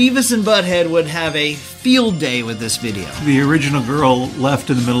 Beavis and Butthead would have a field day with this video. The original girl left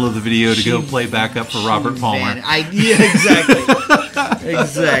in the middle of the video to go play backup for Robert Palmer. Man, yeah, exactly.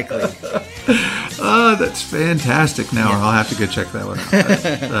 Exactly. Oh, that's fantastic. Now I'll have to go check that one out.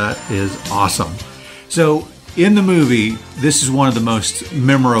 That is awesome. So In the movie, this is one of the most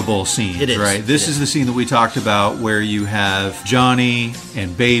memorable scenes, It is. right? This It is the scene that we talked about where you have Johnny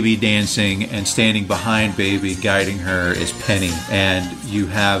and Baby dancing, and standing behind Baby guiding her is Penny. And you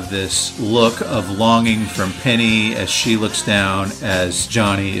have this look of longing from Penny as she looks down as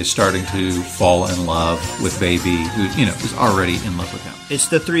Johnny is starting to fall in love with Baby, who, is already in love with him. It's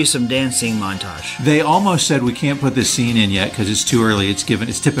the threesome dancing montage. They almost said we can't put this scene in yet because it's too early. It's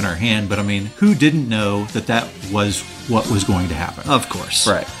tipping our hand. But I mean, who didn't know that was what was going to happen? Of course.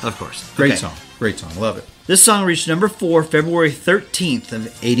 Right. Of course. Great Okay. song. Great song. Love it. This song reached number 4, February 13th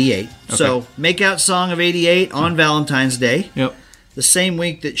of 88. So, Makeout Song of 88 on Valentine's Day. Yep. The same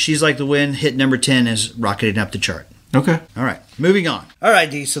week that She's Like the Wind hit number 10 as rocketing up the chart. Okay. All right, moving on. All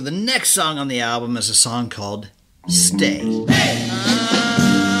right, D, so the next song on the album is a song called Stay.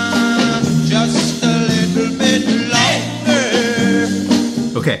 Just a little bit longer.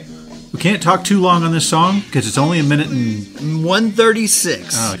 Okay. We can't talk too long on this song because it's only a minute and...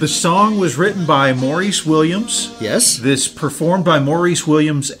 136. The song was written by Maurice Williams. Yes. This performed by Maurice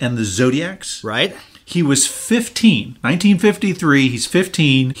Williams and the Zodiacs. Right? He was 15. 1953. He's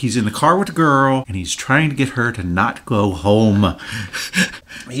 15. He's in the car with a girl, and he's trying to get her to not go home.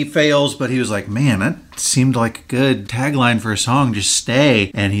 He fails, but he was like, man, that seemed like a good tagline for a song. Just stay.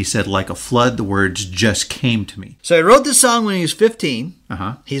 And he said, like a flood, the words just came to me. So he wrote this song when he was 15.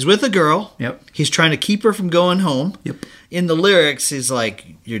 Uh-huh. He's with a girl. Yep. He's trying to keep her from going home. Yep. In the lyrics, he's like,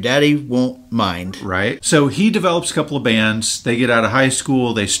 your daddy won't mind. Right. So he develops a couple of bands. They get out of high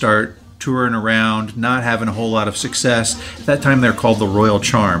school. They start touring around, not having a whole lot of success. At that time, they're called the Royal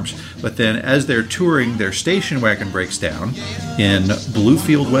Charms. But then as they're touring, their station wagon breaks down in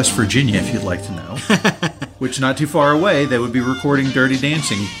Bluefield, West Virginia, if you'd like to know. Which, not too far away, they would be recording Dirty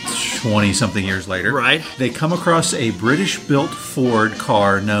Dancing 20-something years later. Right. They come across a British-built Ford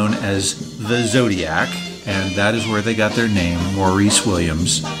car known as the Zodiac, and that is where they got their name, Maurice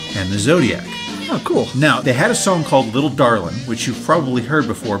Williams and the Zodiac. Oh, cool. Now, they had a song called Little Darlin', which you've probably heard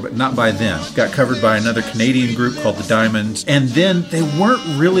before, but not by them. Got covered by another Canadian group called the Diamonds. And then they weren't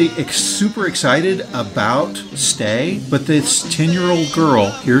really super excited about Stay, but this 10-year-old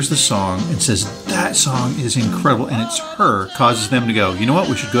girl hears the song and says, that song is incredible, and it's her, causes them to go, you know what,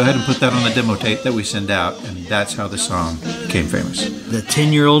 we should go ahead and put that on the demo tape that we send out, and that's how the song became famous. The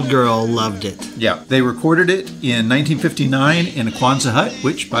 10-year-old girl loved it. Yeah, they recorded it in 1959 in a Quonset hut,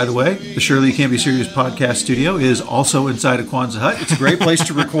 which, by the way, the Surely You Can't Be Serious podcast studio is also inside a Quonset hut. It's a great place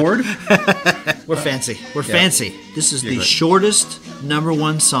to record. We're fancy. We're fancy. This is the good. shortest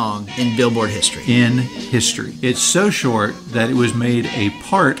 #1 song in Billboard history. In history. It's so short that it was made a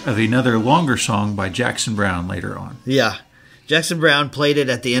part of another longer song by Jackson Browne later on. Yeah. Jackson Browne played it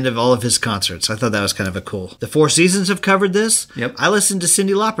at the end of all of his concerts. I thought that was kind of a cool. The Four Seasons have covered this. Yep. I listened to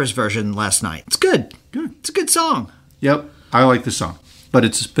Cyndi Lauper's version last night. It's good. Good. It's a good song. Yep, I like the song. But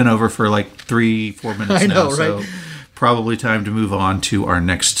it's been over for like 3-4 minutes I know, now, so right? probably time to move on to our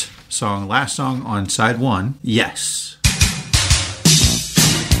next song. Last song on side 1, Yes.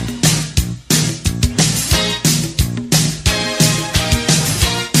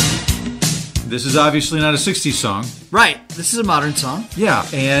 This is obviously not a 60s song. Right. This is a modern song. Yeah,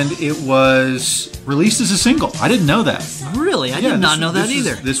 and it was released as a single. I didn't know that. Really? I did not know that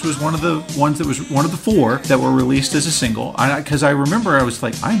either. This was one of the ones that was one of the 4 that were released as a single. Because I remember I was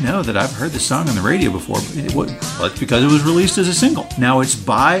like, I know that I've heard this song on the radio before, but it's because it was released as a single. Now it's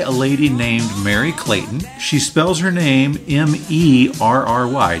by a lady named Mary Clayton. She spells her name Merry. Do you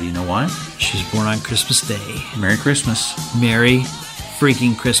know why? She's born on Christmas Day. Merry Christmas. Merry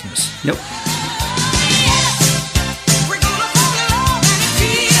freaking Christmas. Yep. We're gonna fall in love and it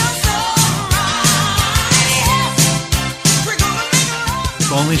feels so right. We're gonna make love.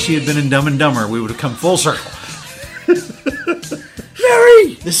 If only she had been in Dumb and Dumber, we would have come full circle.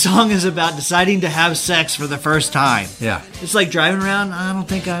 Mary! This song is about deciding to have sex for the first time. Yeah. It's like driving around. I don't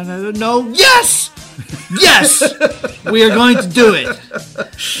think I know. No. Yes! Yes! We are going to do it.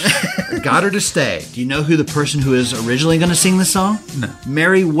 Got her to stay. Do you know who the person who is originally going to sing the song? No.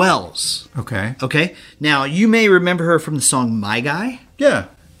 Mary Wells. Okay. Okay? Now, you may remember her from the song My Guy. Yeah.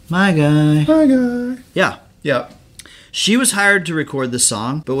 My Guy. Hi, guy. Yeah. Yep. She was hired to record the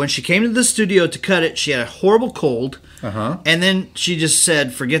song, but when she came to the studio to cut it, she had a horrible cold. Uh-huh. And then she just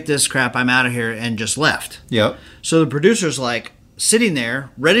said, forget this crap, I'm out of here, and just left. Yep. So the producer's like, sitting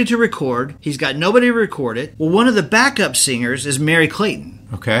there, ready to record. He's got nobody to record it. Well, one of the backup singers is Mary Clayton.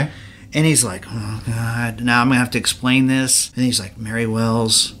 Okay. And he's like, oh, God, now I'm going to have to explain this. And he's like, Mary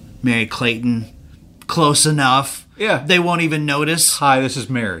Wells, Mary Clayton, close enough. Yeah. They won't even notice. Hi, this is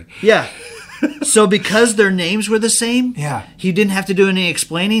Mary. Yeah. So because their names were the same, Yeah. he didn't have to do any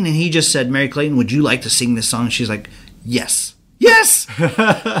explaining, and he just said, Mary Clayton, would you like to sing this song? She's like, yes. Yes!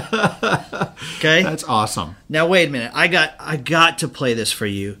 Okay? That's awesome. Now wait a minute. I got to play this for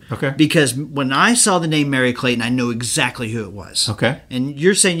you. Okay. Because when I saw the name Mary Clayton, I know exactly who it was. Okay. And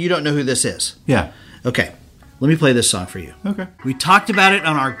you're saying you don't know who this is. Yeah. Okay. Let me play this song for you. Okay. We talked about it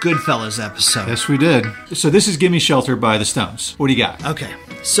on our Goodfellas episode. Yes, we did. So this is Gimme Shelter by the Stones. What do you got? Okay.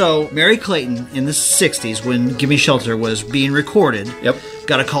 So Mary Clayton in the 60s, when Gimme Shelter was being recorded, Yep.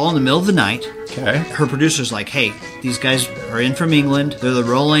 got a call in the middle of the night. Okay. Her producer's like, hey, these guys are in from England. They're the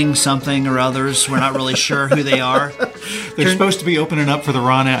Rolling something or others. We're not really sure who they are. They're supposed to be opening up for the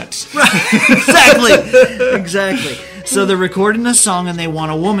Ronettes. Exactly. So they're recording a song and they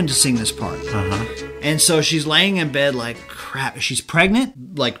want a woman to sing this part. Uh-huh. And so she's laying in bed like, crap, she's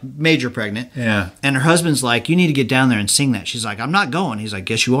pregnant, like major pregnant. Yeah. And her husband's like, you need to get down there and sing that. She's like, I'm not going. He's like,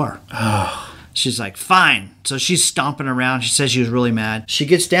 yes, you are. Oh. She's like, fine. So she's stomping around. She says she was really mad. She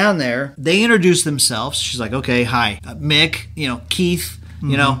gets down there. They introduce themselves. She's like, okay, hi. Mick, Keith,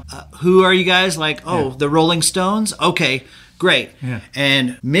 who are you guys? Like, oh, the Rolling Stones? Okay, great. Yeah.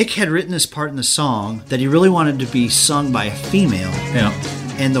 And Mick had written this part in the song that he really wanted to be sung by a female. Yeah.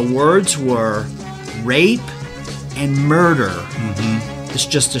 And the words were rape and murder. It's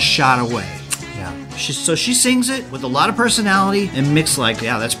just a shot away. Yeah. So she sings it with a lot of personality, and Mick's like,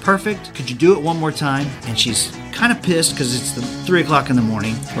 yeah, that's perfect. Could you do it one more time? And she's kind of pissed because it's 3 o'clock in the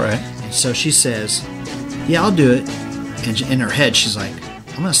morning. Right. And so she says, yeah, I'll do it. And in her head, she's like,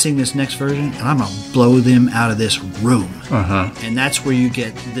 I'm going to sing this next version, and I'm going to blow them out of this room. Uh-huh. And that's where you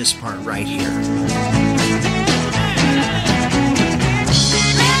get this part right here.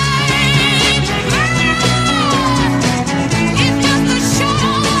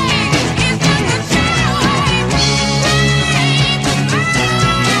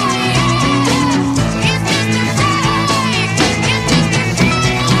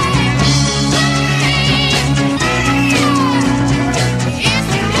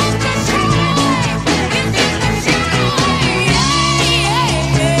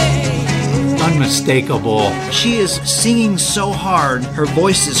 Unmistakable. She is singing so hard, her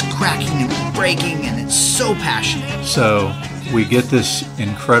voice is cracking and breaking, and it's so passionate. So we get this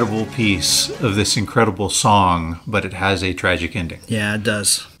incredible piece of this incredible song, but it has a tragic ending. Yeah, it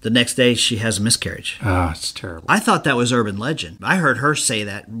does. The next day, she has a miscarriage. Oh, it's terrible. I thought that was urban legend. I heard her say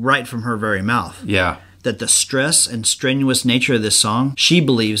that right from her very mouth. Yeah. That the stress and strenuous nature of this song, she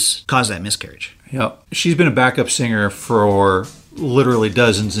believes, caused that miscarriage. Yep. She's been a backup singer for literally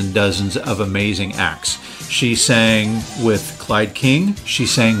dozens and dozens of amazing acts. She sang with Clyde King. She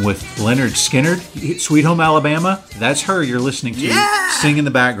sang with Leonard Skinner. Sweet Home Alabama. That's her you're listening to sing in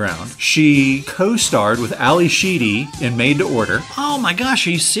the background. She co-starred with Ali Sheedy in Made to Order. Oh my gosh,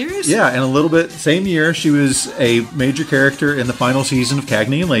 are you serious? Yeah, and a little bit, same year, she was a major character in the final season of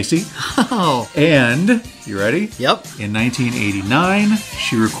Cagney and Lacey. Oh. And, you ready? Yep. In 1989,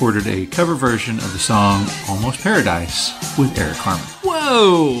 she recorded a cover version of the song Almost Paradise with Eric Carmen.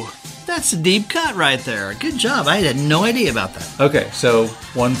 Whoa. That's a deep cut right there. Good job. I had no idea about that. Okay, so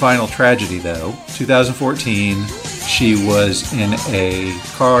one final tragedy though. 2014, she was in a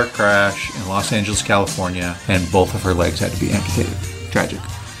car crash in Los Angeles, California, and both of her legs had to be amputated. Tragic.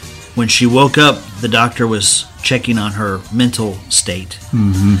 When she woke up, the doctor was checking on her mental state.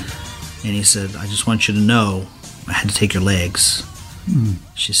 Mm-hmm. And he said, I just want you to know, I had to take your legs.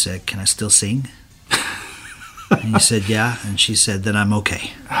 She said, can I still sing? And he said, yeah. And she said, then I'm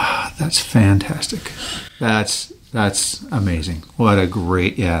okay. That's fantastic. That's amazing. What a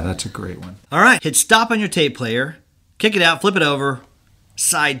great, that's a great one. All right, hit stop on your tape player, kick it out, flip it over.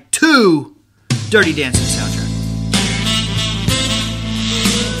 Side 2, Dirty Dancing soundtrack.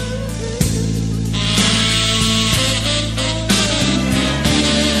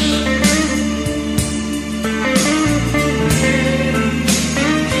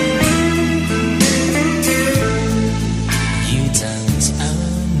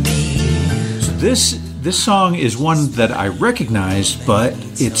 This song is one that I recognized, but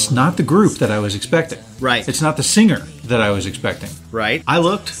it's not the group that I was expecting. Right. It's not the singer that I was expecting. Right. I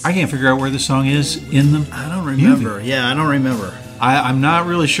looked. I can't figure out where this song is in the I don't remember. movie. Yeah, I don't remember. I'm not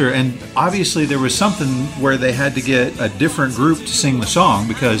really sure. And obviously there was something where they had to get a different group to sing the song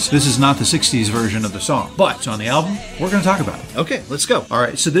because this is not the 60s version of the song. But it's on the album. We're going to talk about it. Okay, let's go. All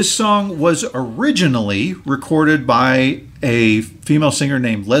right. So this song was originally recorded by a female singer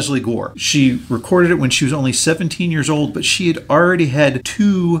named Leslie Gore. She recorded it when she was only 17 years old, but she had already had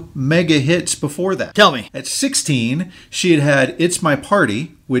 2 mega hits before that. Tell me. At 16, she had It's My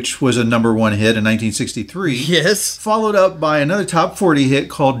Party which was a number 1 hit in 1963. Yes. Followed up by another top 40 hit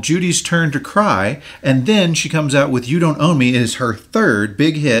called Judy's Turn to Cry. And then she comes out with You Don't Own Me is her third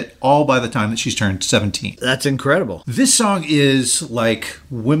big hit, all by the time that she's turned 17. That's incredible. This song is like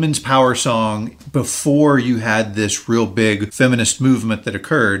women's power song before you had this real big feminist movement that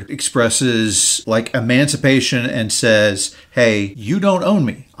occurred. Expresses like emancipation and says, hey, you don't own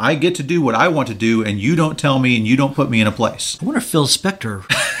me. I get to do what I want to do, and you don't tell me and you don't put me in a place. I wonder if Phil Spector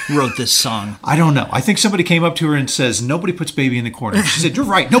wrote this song. I don't know. I think somebody came up to her and says, nobody puts baby in the corner. She said, you're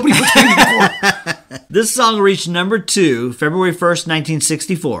right. Nobody puts baby in the corner. This song reached number 2, February 1st,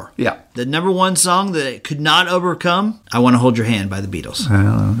 1964. Yeah. The number 1 song that it could not overcome, I Want to Hold Your Hand by the Beatles.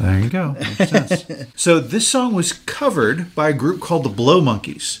 There you go. Makes sense. So this song was covered by a group called the Blow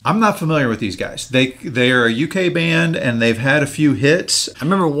Monkeys. I'm not familiar with these guys. They are a UK band, and they've had a few hits. I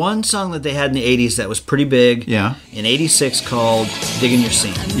remember one song that they had in the 80s that was pretty big. Yeah. In 86 called Digging Your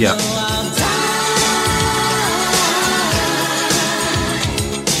Scene. Yeah.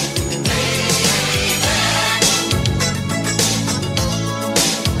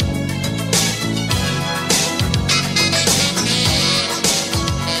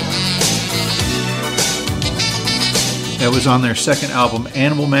 That was on their second album,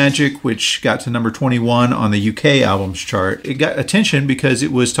 Animal Magic, which got to number 21 on the UK albums chart. It got attention because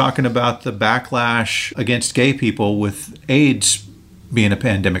it was talking about the backlash against gay people with AIDS being a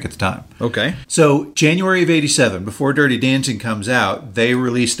pandemic at the time. Okay. So January of 87, before Dirty Dancing comes out, they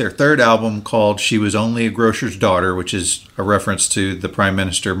released their third album called She Was Only a Grocer's Daughter, which is a reference to the Prime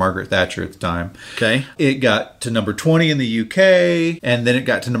Minister Margaret Thatcher at the time. Okay. It got to number 20 in the UK, and then it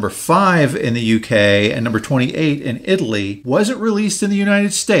got to number 5 in the UK and number 28 in Italy. Wasn't released in the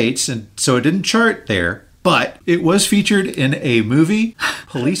United States, and so it didn't chart there. But it was featured in a movie,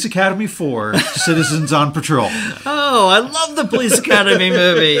 Police Academy 4, Citizens on Patrol. Oh, I love the Police Academy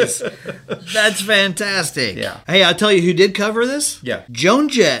movies. That's fantastic. Yeah. Hey, I'll tell you who did cover this. Yeah. Joan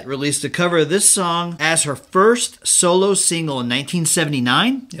Jett released a cover of this song as her first solo single in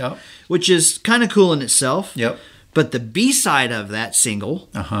 1979. Yep. Which is kind of cool in itself. Yep. But the B-side of that single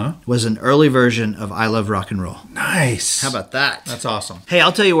Uh-huh. was an early version of I Love Rock and Roll. Nice. How about that? That's awesome. Hey,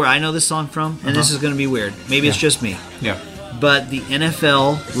 I'll tell you where I know this song from, and this is going to be weird. Maybe it's just me. Yeah. But the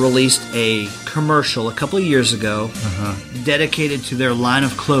NFL released a commercial a couple of years ago dedicated to their line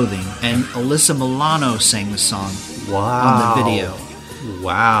of clothing, and Alyssa Milano sang the song Wow. on the video.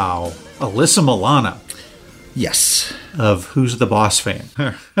 Wow. Alyssa Milano Yes. of Who's the Boss fan.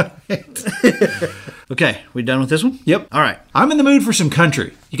 Okay, we done with this one? Yep. All right. I'm in the mood for some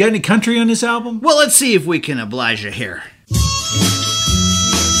country. You got any country on this album? Well, let's see if we can oblige you here.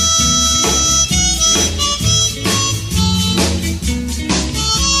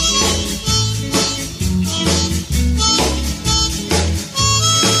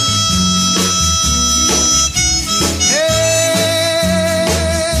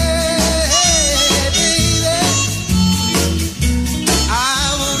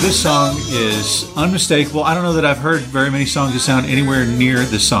 This song is unmistakable. I don't know that I've heard very many songs that sound anywhere near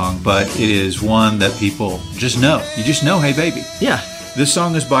this song, but it is one that people just know. You just know, hey baby. Yeah. This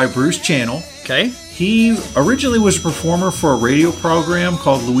song is by Bruce Channel. Okay. He originally was a performer for a radio program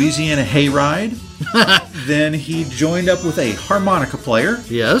called Louisiana Hayride. Then he joined up with a harmonica player,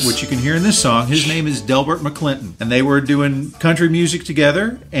 Yes. which you can hear in this song. His name is Delbert McClinton. And they were doing country music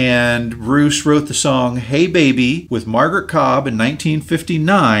together. And Bruce wrote the song Hey Baby with Margaret Cobb in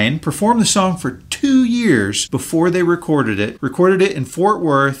 1959, performed the song for 2 years before they recorded it. Recorded it in Fort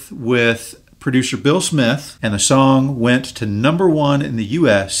Worth with producer Bill Smith. And the song went to number 1 in the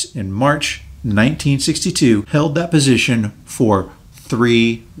U.S. in March 1962. Held that position for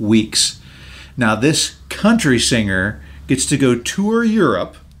 3 weeks. Now, this country singer gets to go tour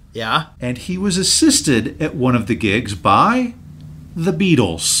Europe, Yeah. and he was assisted at one of the gigs by the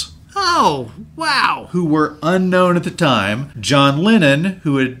Beatles, Oh, wow. who were unknown at the time. John Lennon,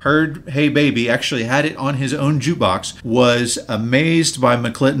 who had heard Hey Baby, actually had it on his own jukebox, was amazed by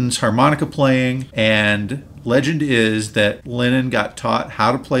McClinton's harmonica playing, and legend is that Lennon got taught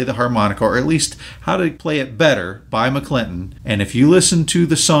how to play the harmonica, or at least how to play it better, by McClinton. And if you listen to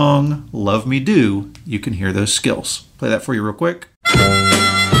the song Love Me Do, you can hear those skills. Play that for you real quick.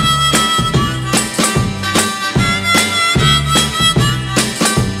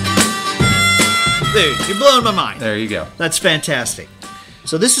 Dude, you're blowing my mind. There you go. That's fantastic.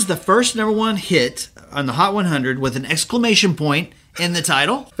 So this is the first number 1 hit on the Hot 100 with an exclamation point in the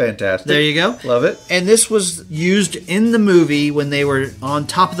title. Fantastic. There you go. Love it. And this was used in the movie when they were on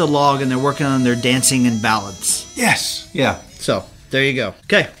top of the log and they're working on their dancing and ballads. Yes. Yeah. So, there you go.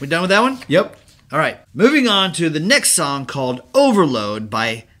 Okay, we done with that one? Yep. All right, moving on to the next song called Overload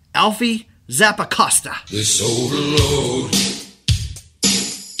by Alfie Zappacosta. This overload.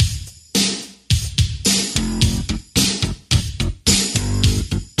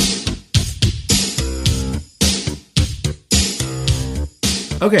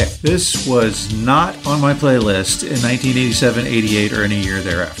 Okay, this was not on my playlist in 1987, 88, or any year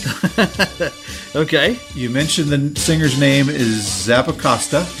thereafter. Okay. You mentioned the singer's name is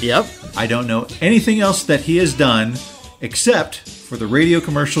Zappacosta. Yep. I don't know anything else that he has done except for the radio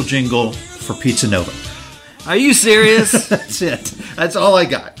commercial jingle for Pizza Nova. Are you serious? That's it. That's all I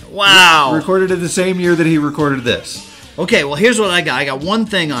got. Wow. Recorded in the same year that he recorded this. Okay, well, here's what I got. I got one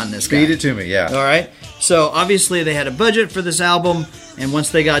thing on this guy. Feed it to me, yeah. All right. So obviously they had a budget for this album, and once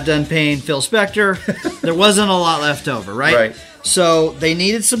they got done paying Phil Spector, there wasn't a lot left over, right? Right. So they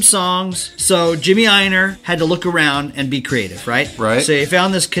needed some songs. So Jimmy Ienner had to look around and be creative, right? Right. So he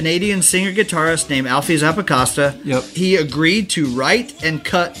found this Canadian singer-guitarist named Alfie Zappacosta. Yep. He agreed to write and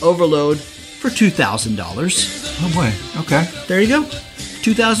cut Overload for $2,000. Oh boy. Okay. There you go.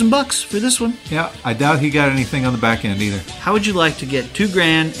 $2,000 for this one. Yeah, I doubt he got anything on the back end either. How would you like to get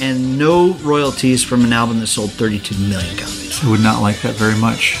 $2,000 and no royalties from an album that sold 32 million copies? I would not like that very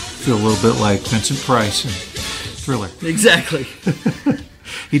much. Feel a little bit like Vincent Price and Thriller. Exactly.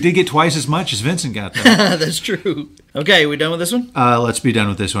 He did get twice as much as Vincent got, though. That's true. Okay, we done with this one? Let's be done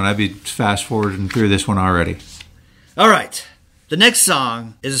with this one. I'd be fast forwarding through this one already. All right. The next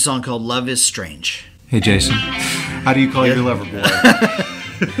song is a song called Love is Strange. Hey, Jason, how do you call your lover boy?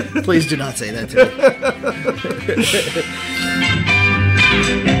 Please do not say that to me.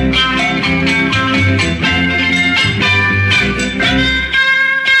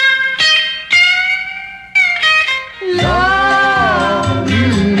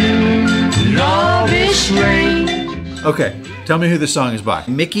 Okay, tell me who this song is by.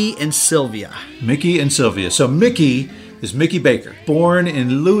 Mickey and Sylvia. Mickey and Sylvia. So Mickey is Mickey Baker. Born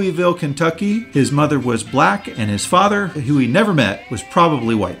in Louisville, Kentucky, his mother was black and his father, who he never met, was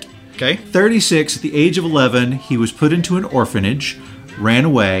probably white. Okay. 36, at the age of 11, he was put into an orphanage, ran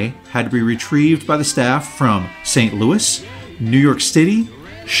away, had to be retrieved by the staff from St. Louis, New York City,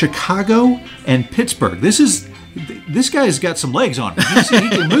 Chicago, and Pittsburgh. This guy's got some legs on him. He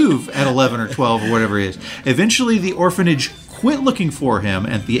can move at 11 or 12 or whatever he is. Eventually, the orphanage quit looking for him.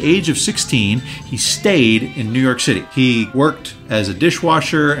 At the age of 16, he stayed in New York City. He worked as a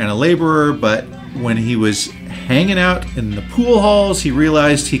dishwasher and a laborer, but when he was hanging out in the pool halls, he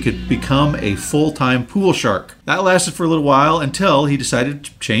realized he could become a full-time pool shark. That lasted for a little while until he decided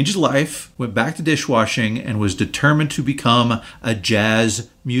to change his life, went back to dishwashing, and was determined to become a jazz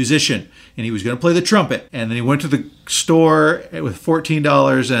musician. And he was going to play the trumpet. And then he went to the store with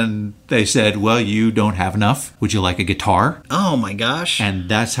 $14 and they said, well, you don't have enough. Would you like a guitar? Oh my gosh. And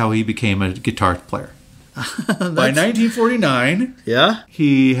that's how he became a guitar player. By 1949, Yeah?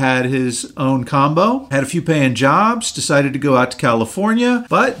 he had his own combo, had a few paying jobs, decided to go out to California,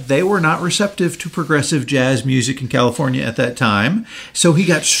 but they were not receptive to progressive jazz music in California at that time. So he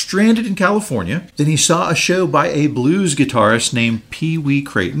got stranded in California. Then he saw a show by a blues guitarist named Pee Wee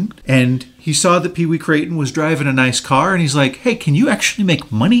Creighton, and he saw that Pee Wee Creighton was driving a nice car, and he's like, hey, can you actually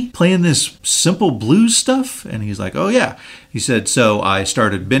make money playing this simple blues stuff? And he's like, oh, yeah. He said, so I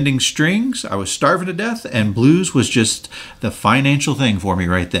started bending strings. I was starving to death, and blues was just the financial thing for me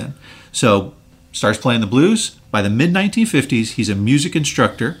right then. So starts playing the blues. By the mid-1950s, he's a music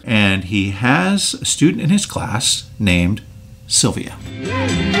instructor, and he has a student in his class named Sylvia.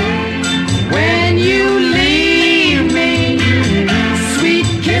 When you leave me, sweet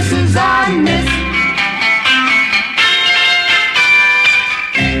kisses I miss.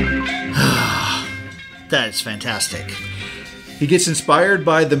 That is fantastic. He gets inspired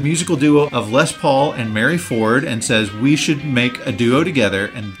by the musical duo of Les Paul and Mary Ford and says, we should make a duo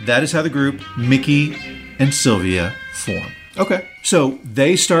together. And that is how the group Mickey and Sylvia form. Okay. So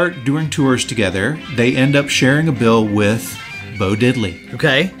they start doing tours together. They end up sharing a bill with Bo Diddley.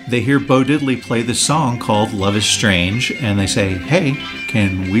 Okay. They hear Bo Diddley play this song called Love is Strange, and they say, hey,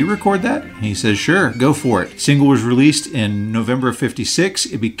 can we record that? And he says, sure, go for it. Single was released in November of 56.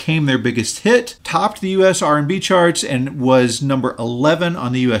 It became their biggest hit, topped the U.S. R&B charts, and was number 11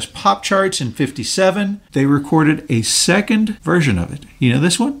 on the U.S. pop charts in 57. They recorded a second version of it. You know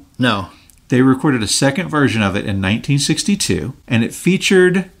this one? No. They recorded a second version of it in 1962, and it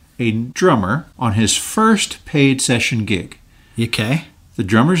featured a drummer on his first paid session gig. Okay. The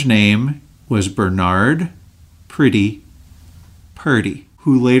drummer's name was Bernard Purdy,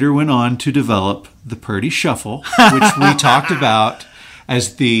 who later went on to develop the Purdy Shuffle, which we talked about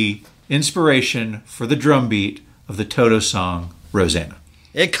as the inspiration for the drum beat of the Toto song, Rosanna.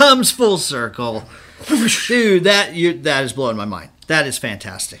 It comes full circle. Dude, that is blowing my mind. That is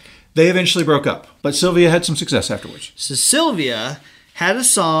fantastic. They eventually broke up, but Sylvia had some success afterwards. So Sylvia had a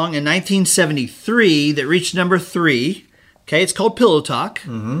song in 1973 that reached number 3. Okay, it's called Pillow Talk.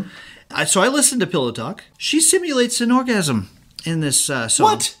 Mm-hmm. So I listened to Pillow Talk. She simulates an orgasm in this song.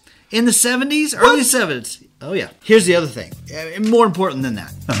 What? In the 70s? Early 70s. Oh, yeah. Here's the other thing. More important than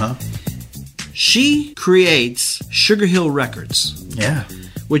that. Uh-huh. She creates Sugar Hill Records, Yeah.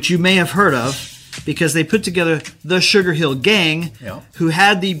 which you may have heard of because they put together the Sugar Hill Gang, Yeah. who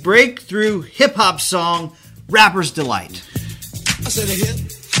had the breakthrough hip-hop song Rapper's Delight. I said the hip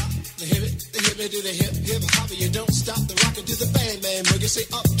hop, the hip to the hip hop. You don't stop the rocket to the bang bang boogie. Say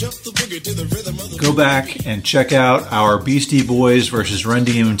up jump the boogie to the rhythm of the. Go back and check out our Beastie Boys versus Run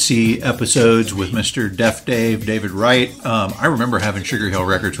DMC episodes with Mr. Def Dave, David Wright. I remember having Sugar Hill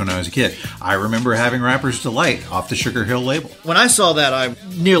Records when I was a kid. I remember having Rapper's Delight off the Sugar Hill label. When I saw that, I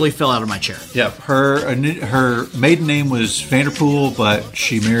nearly fell out of my chair. Yep. Her maiden name was Vanderpool, but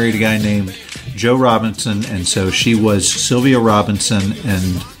she married a guy named Joe Robinson, and so she was Sylvia Robinson,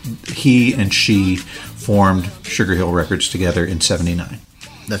 and he and she formed Sugar Hill Records together in '79.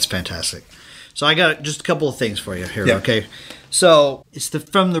 That's fantastic. So I got just a couple of things for you here, Yeah. okay? So it's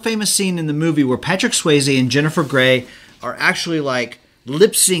from the famous scene in the movie where Patrick Swayze and Jennifer Grey are actually like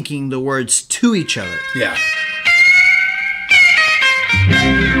lip syncing the words to each other. Yeah.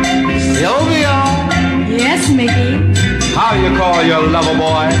 Sylvia, Yes, Mickey. how you call your lover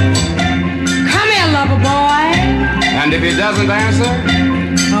boy? Come here, lover boy. And if he doesn't answer,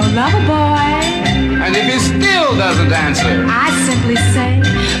 Oh, lover boy. and if he still doesn't answer, I simply say,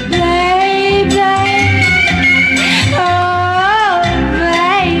 baby. Oh,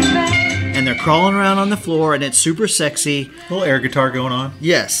 baby. And they're crawling around on the floor, and it's super sexy. Little air guitar going on.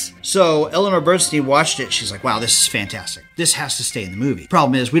 Yes. So Eleanor Bernstein watched it. She's like, wow, this is fantastic. This has to stay in the movie.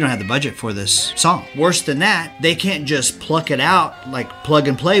 Problem is, we don't have the budget for this song. Worse than that, they can't just pluck it out, like plug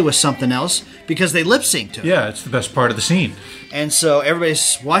and play with something else, because they lip sync to it. Yeah, it's the best part of the scene. And so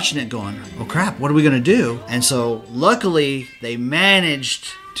everybody's watching it going, oh crap, what are we going to do? And so luckily, they managed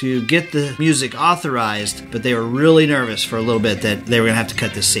to get the music authorized, but they were really nervous for a little bit that they were going to have to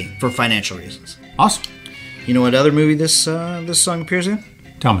cut this scene for financial reasons. Awesome. You know what other movie this song appears in?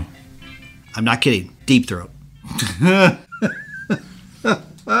 Tell me. I'm not kidding. Deep Throat.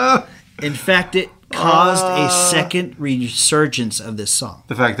 In fact, it caused a second resurgence of this song.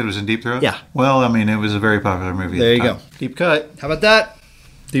 The fact that it was in Deep Throat? Yeah. Well, I mean, it was a very popular movie. There at the you time. go. Deep cut. How about that?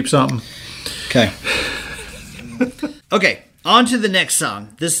 Deep something. Okay. Okay, on to the next song.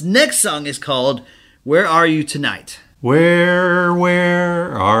 This next song is called Where Are You Tonight? Where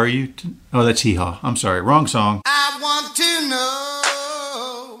are you? Oh, that's Hee Haw. I'm sorry. Wrong song. I want to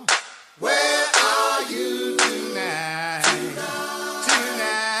know where are you tonight?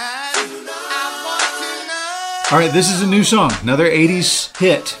 Tonight. I want to know. All right, this is a new song. Another 80s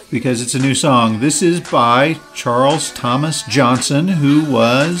hit because it's a new song. This is by Charles Thomas Johnson, who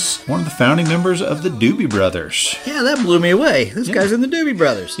was one of the founding members of the Doobie Brothers. Yeah, that blew me away. This guy's in the Doobie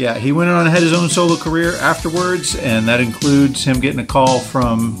Brothers. Yeah, he went on and had his own solo career afterwards, and that includes him getting a call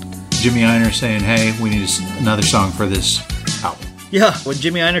from Jimmy Ienner saying, hey, we need another song for this album. Yeah, when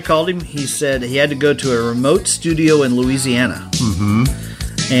Jimmy Ienner called him, he said he had to go to a remote studio in Louisiana. Mm-hmm.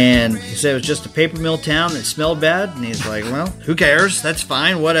 And he said it was just a paper mill town that smelled bad. And he's like, well, who cares? That's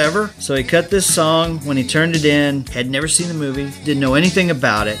fine, whatever. So he cut this song. When he turned it in, had never seen the movie, didn't know anything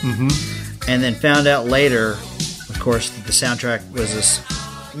about it. Mm-hmm. And then found out later, of course, that the soundtrack was this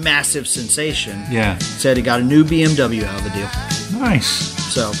massive sensation. Yeah. Said he got a new BMW out of the deal. Nice.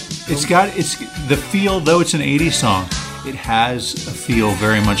 So It's the feel, though it's an 80s song, it has a feel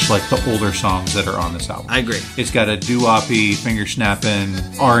very much like the older songs that are on this album. I agree. It's got a doo-woppy,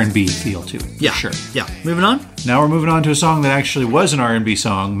 finger-snapping R&B feel to it. for Yeah, sure. Yeah. Moving on. Now we're moving on to a song that actually was an R&B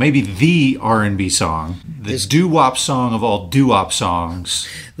song, maybe the R&B song, the doo-wop song of all doo-wop songs.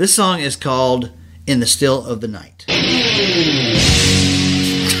 This song is called In the Still of the Night.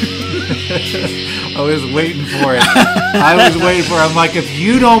 I was waiting for it. I'm like, if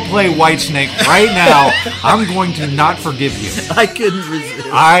you don't play Whitesnake right now, I'm going to not forgive you. I couldn't resist.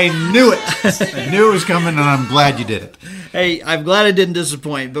 I knew it. I knew it was coming, and I'm glad you did it. Hey, I'm glad I didn't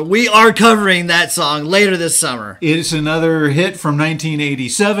disappoint, but we are covering that song later this summer. It's another hit from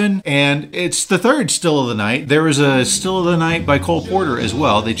 1987, and it's the third Still of the Night. There was a Still of the Night by Cole Porter as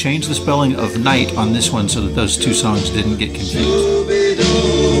well. They changed the spelling of night on this one so that those two songs didn't get confused.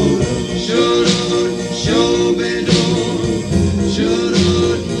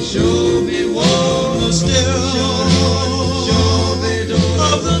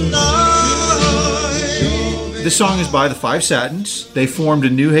 This song is by the Five Satins. They formed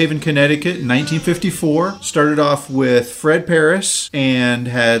in New Haven, Connecticut in 1954. Started off with Fred Parris and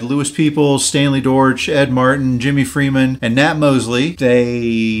had Louis Peoples, Stanley Dortch, Ed Martin, Jimmy Freeman, and Nat Mosley.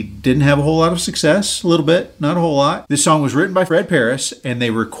 They didn't have a whole lot of success. A little bit, not a whole lot. This song was written by Fred Parris, and they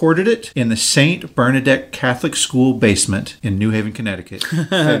recorded it in the St. Bernadette Catholic School basement in New Haven, Connecticut,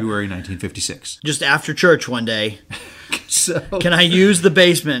 February 1956. Just after church one day. So, Can I use the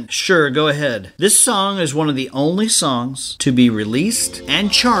basement? Sure, go ahead. This song is one of the only songs to be released and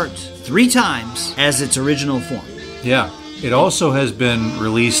chart 3 times as its original form. yeah. It also has been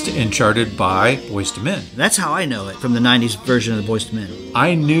released and charted by Boyz II Men. That's how I know it from the 90s version of the Boyz II Men.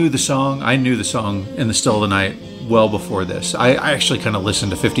 I knew the song In the Still of the Night well before this. I actually kind of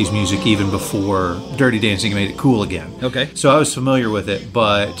listened to 50s music even before Dirty Dancing made it cool again. Okay. So I was familiar with it,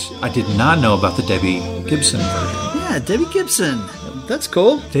 but I did not know about the Debbie Gibson version. Yeah, Debbie Gibson. That's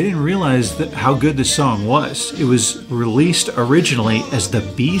cool. They didn't realize that how good this song was. It was released originally as the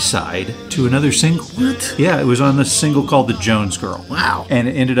B-side to another single. What? Yeah, it was on the single called The Jones Girl. Wow. And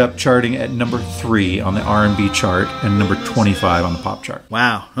it ended up charting at number 3 on the R&B chart and number 25 on the pop chart.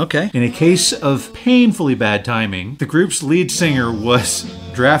 Wow. Okay. In a case of painfully bad timing, the group's lead singer was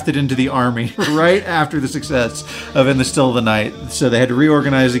drafted into the army right after the success of In the Still of the Night. So they had to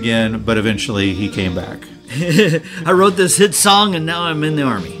reorganize again, but eventually he came back. I wrote this hit song and now I'm in the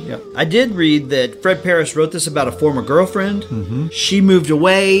army. Yep. I did read that Fred Parris wrote this about a former girlfriend. Mm-hmm. She moved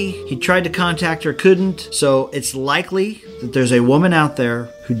away. He tried to contact her, couldn't. So it's likely that there's a woman out there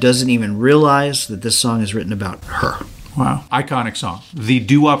who doesn't even realize that this song is written about her. Wow. Iconic song. The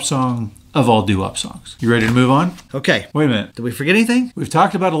doo-wop song of all doo-wop songs. You ready to move on? Okay. Wait a minute. Did we forget anything? We've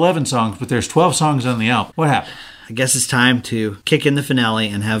talked about 11 songs, but there's 12 songs on the album. What happened? I guess it's time to kick in the finale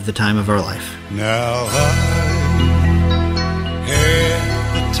and have the time of our life. Now I had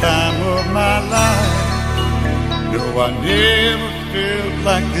the time of my life. No, I never felt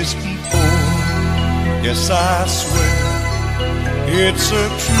like this before. Yes, I swear it's a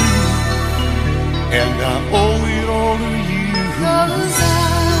truth, and I owe it all to you. 'Cause I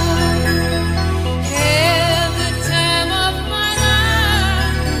had the time of my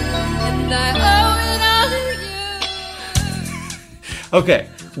life, and I owe it all to you. Okay,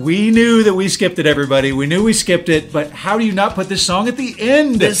 we knew that we skipped it, everybody. We knew we skipped it, but how do you not put this song at the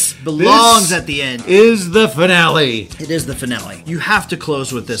end? This belongs This at the end. is the finale. It is the finale. You have to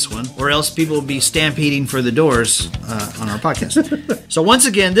close with this one, or else people will be stampeding for the doors on our podcast. So once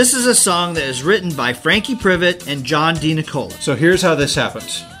again, this is a song that is written by Frankie Privet and John D. Nicola. So here's how this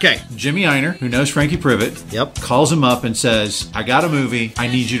happens. Okay. Jimmy Einer, who knows Frankie Privet, Yep. calls him up and says, I got a movie. I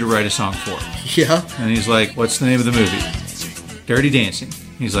need you to write a song for it. Yeah. And he's like, what's the name of the movie? Dirty Dancing.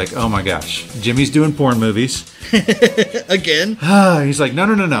 He's like, oh my gosh. Jimmy's doing porn movies. Again. He's like, no.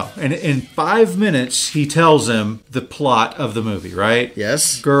 And in 5 minutes, he tells him the plot of the movie, right?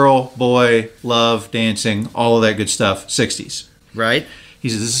 Yes. Girl, boy, love, dancing, all of that good stuff. 60s. Right. He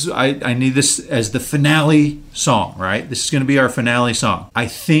says, I need this as the finale song, right? This is going to be our finale song. I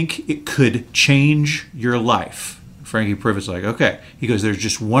think it could change your life. Frankie Privet's like, okay. He goes, there's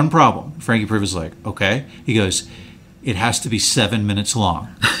just one problem. Frankie Privet's like, okay. He goes, it has to be 7 minutes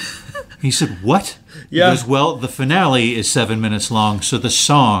long. He said, what? Yeah. He goes, well, the finale is 7 minutes long, so the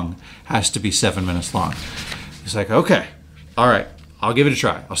song has to be 7 minutes long. He's like, okay. All right. I'll give it a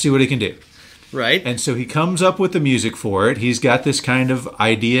try. I'll see what he can do. Right. And so he comes up with the music for it. He's got this kind of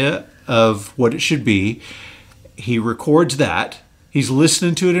idea of what it should be. He records that. He's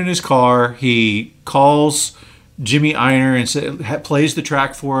listening to it in his car. He calls Jimmy Einer and plays the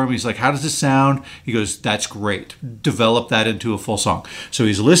track for him. He's like, how does this sound? He goes, that's great. Develop that into a full song. So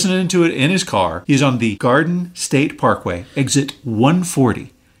he's listening to it in his car. He's on the Garden State Parkway, exit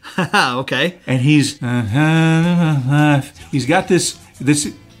 140. Okay. And he's got this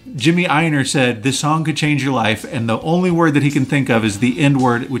Jimmy Einer said this song could change your life, and the only word that he can think of is the end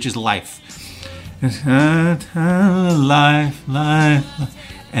word, which is life. Life.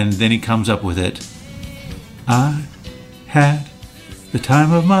 And then he comes up with it. I had the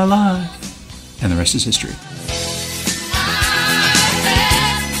time of my life. And the rest is history.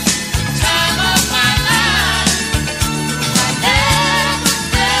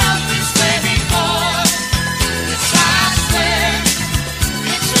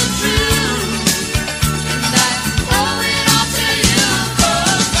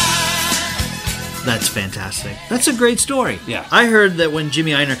 That's fantastic. That's a great story. Yeah. I heard that when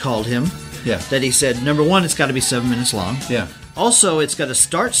Jimmy Einer called him, Yeah. that he said, number one, it's got to be 7 minutes long. Yeah. Also, it's got to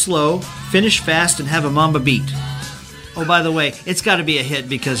start slow, finish fast, and have a mamba beat. Oh, by the way, it's got to be a hit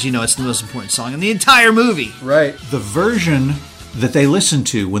because, it's the most important song in the entire movie. Right. The version that they listened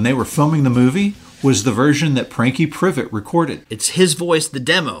to when they were filming the movie was the version that Frankie Privet recorded. It's his voice, the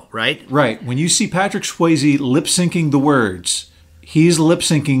demo, right? Right. When you see Patrick Swayze lip syncing the words, he's lip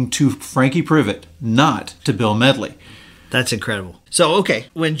syncing to Frankie Privet, not to Bill Medley. That's incredible. So, okay,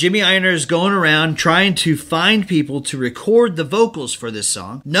 when Jimmy Ienner is going around trying to find people to record the vocals for this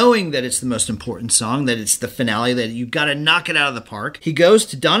song, knowing that it's the most important song, that it's the finale, that you got to knock it out of the park, he goes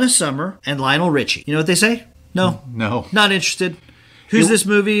to Donna Summer and Lionel Richie. You know what they say? No. No. Not interested. Who's this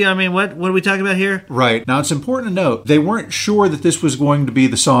movie? I mean, what are we talking about here? Right. Now, it's important to note, they weren't sure that this was going to be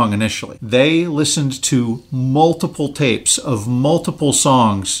the song initially. They listened to multiple tapes of multiple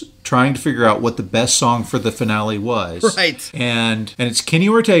songs trying to figure out what the best song for the finale was. Right. And it's Kenny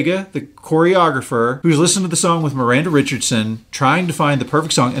Ortega, the choreographer, who's listened to the song with Miranda Richardson, trying to find the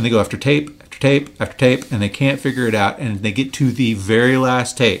perfect song, and they go after tape, after tape, after tape, and they can't figure it out, and they get to the very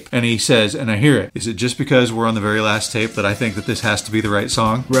last tape. And he says, and I hear it, is it just because we're on the very last tape that I think that this has to be the right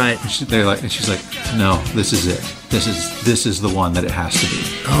song? Right. And she's like, no, this is it. This is the one that it has to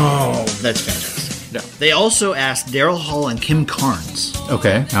be. Oh, that's fantastic. No. They also asked Daryl Hall and Kim Carnes.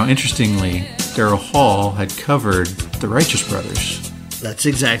 Okay. Now, interestingly, Daryl Hall had covered the Righteous Brothers. That's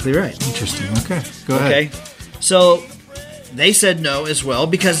exactly right. Interesting. Okay. Go ahead. Okay. So they said no as well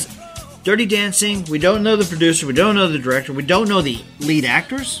because Dirty Dancing, we don't know the producer, we don't know the director, we don't know the lead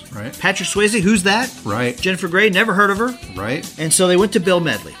actors. Right. Patrick Swayze, who's that? Right. Jennifer Grey, never heard of her. Right. And so they went to Bill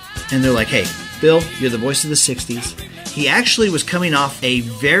Medley. And they're like, hey, Bill, you're the voice of the 60s. He actually was coming off a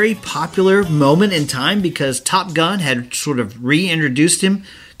very popular moment in time because Top Gun had sort of reintroduced him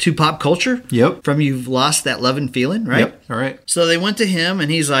to pop culture. Yep. From You've Lost That Lovin' Feeling, right? Yep. All right. So they went to him,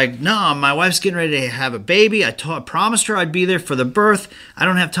 and he's like, no, my wife's getting ready to have a baby. I promised her I'd be there for the birth. I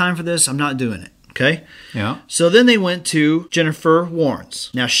don't have time for this. I'm not doing it. Okay? Yeah. So then they went to Jennifer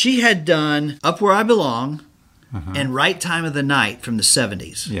Warnes. Now, she had done Up Where I Belong and Right Time of the Night from the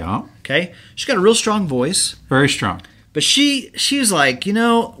 70s. Yeah. Okay? She's got a real strong voice. Very strong. But she was like, you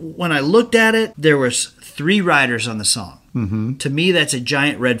know, when I looked at it, there was 3 writers on the song. Mm-hmm. To me, that's a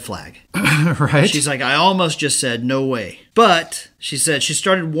giant red flag. Right. She's like, I almost just said, no way. But she said she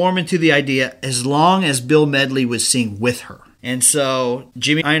started warming to the idea as long as Bill Medley would sing with her. And so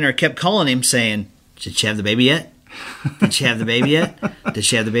Jimmy Ienner kept calling him saying, did she have the baby yet? Did she have the baby yet? Did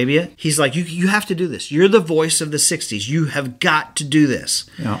she have the baby yet? He's like, you have to do this. You're the voice of the 60s. You have got to do this.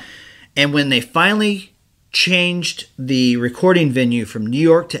 Yeah. And when they finally changed the recording venue from New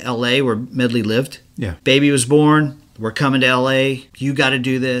York to L.A. where Medley lived, baby was born. We're coming to L.A. You got to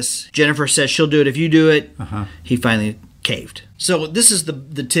do this. Jennifer says she'll do it if you do it. He finally caved. So this is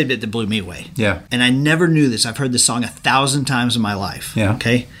the tidbit that blew me away. Yeah. And I never knew this. I've heard this song 1,000 times in my life. Yeah.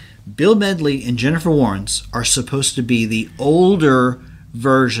 Okay. Bill Medley and Jennifer Warnes are supposed to be the older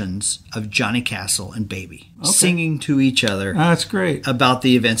versions of Johnny Castle and Baby, singing to each other. That's great. About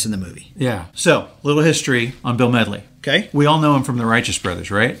the events in the movie. Yeah. So, little history on Bill Medley. Okay. We all know him from the Righteous Brothers,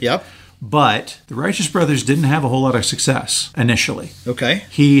 right? Yep. But the Righteous Brothers didn't have a whole lot of success initially. Okay.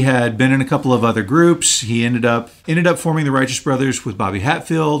 He had been in a couple of other groups. He ended up forming the Righteous Brothers with Bobby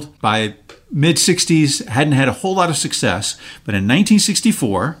Hatfield. By mid-60s, hadn't had a whole lot of success. But in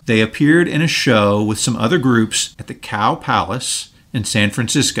 1964, they appeared in a show with some other groups at the Cow Palace in San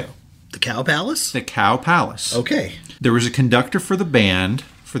Francisco. The Cow Palace? The Cow Palace. Okay. There was a conductor for the band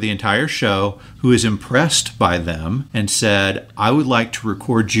for the entire show who was impressed by them and said, I would like to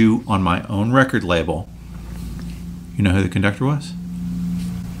record you on my own record label. You know who the conductor was?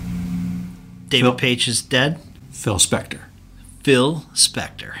 David Paich is dead? Phil Spector. Phil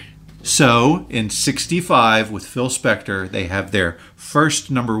Spector. So, in 65, with Phil Spector, they have their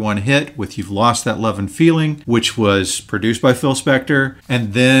first #1 hit with You've Lost That Lovin' Feeling, which was produced by Phil Spector.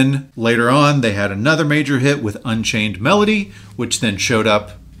 And then, later on, they had another major hit with Unchained Melody, which then showed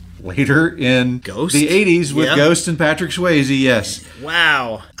up later in Ghost? the 80s with Yep. Ghost and Patrick Swayze, yes.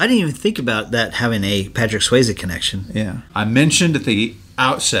 Wow. I didn't even think about that having a Patrick Swayze connection. Yeah. I mentioned at the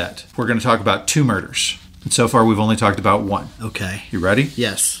outset, we're going to talk about 2 murders. And so far, we've only talked about 1. Okay. You ready?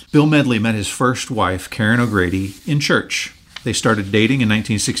 Yes. Bill Medley met his first wife, Karen O'Grady, in church. They started dating in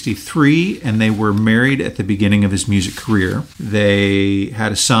 1963, and they were married at the beginning of his music career. They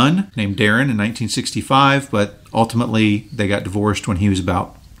had a son named Darren in 1965, but ultimately they got divorced when he was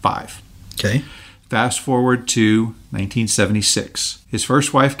about 5. Okay. Fast forward to 1976. His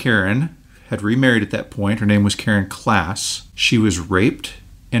first wife, Karen, had remarried at that point. Her name was Karen Klass. She was raped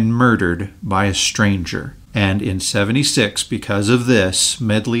and murdered by a stranger. And in 76, because of this,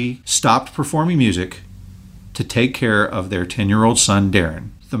 Medley stopped performing music to take care of their 10-year-old son,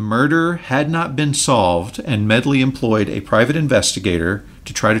 Darren. The murder had not been solved, and Medley employed a private investigator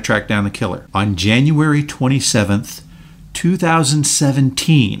to try to track down the killer. On January 27th,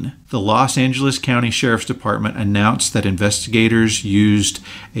 2017, the Los Angeles County Sheriff's Department announced that investigators used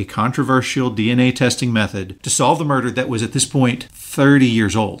a controversial DNA testing method to solve the murder that was at this point 30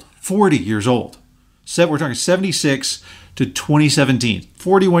 years old, 40 years old. So we're talking 76 to 2017,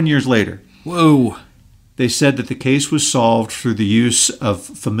 41 years later. Whoa. They said that the case was solved through the use of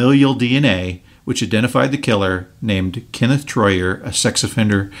familial DNA, which identified the killer, named Kenneth Troyer, a sex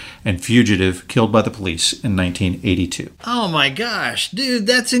offender and fugitive killed by the police in 1982. Oh my gosh, dude,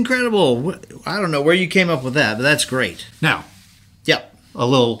 that's incredible. I don't know where you came up with that, but that's great. Now, Yep. a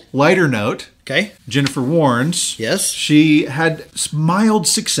little lighter note. Okay. Jennifer Warnes. Yes. She had mild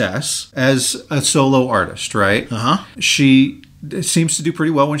success as a solo artist, right? Uh-huh. She seems to do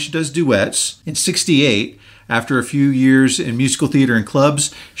pretty well when she does duets. In 68, after a few years in musical theater and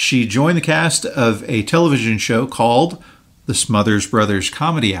clubs, she joined the cast of a television show called The Smothers Brothers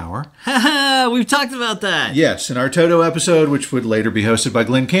Comedy Hour. Haha, we've talked about that. Yes, in our Toto episode, which would later be hosted by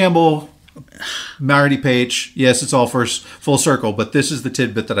Glenn Campbell, Marty Page. Yes, it's all full circle, but this is the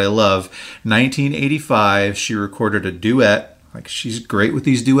tidbit that I love. 1985, she recorded a duet, like she's great with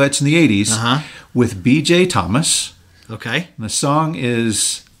these duets in the 80s, with B.J. Thomas. Okay. And the song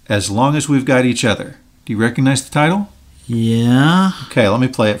is As Long as We've Got Each Other. Do you recognize the title? Yeah. Okay, let me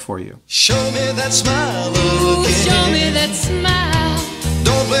play it for you. Show me that smile Ooh, again. show me that smile.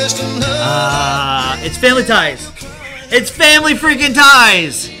 Don't waste another. It's Family Ties. It's Family freaking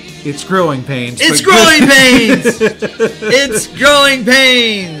Ties. It's Growing Pains. It's but- Growing Pains. It's Growing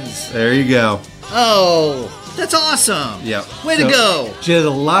Pains. There you go. Oh, that's awesome. Yep. Way to So, go. She had a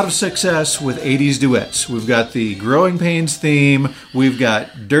lot of success with 80s duets. We've got the Growing Pains theme, we've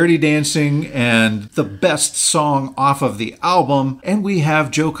got Dirty Dancing, and the best song off of the album, and we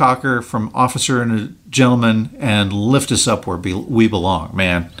have Joe Cocker from Officer and a Gentleman and Lift Us Up Where We Belong.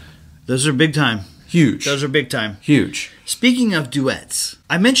 Man, Those are big time. huge. Those are big time. Huge. Speaking of duets,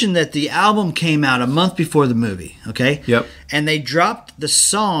 I mentioned that the album came out a month before the movie, okay? Yep. And they dropped the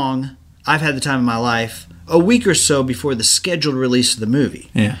song, I've Had the Time of My Life, a week or so before the scheduled release of the movie.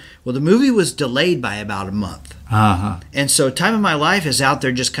 Yeah. Well, the movie was delayed by about a month. Uh-huh. And so Time of My Life is out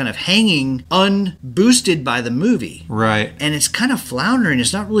there just kind of hanging unboosted by the movie. Right. And it's kind of floundering.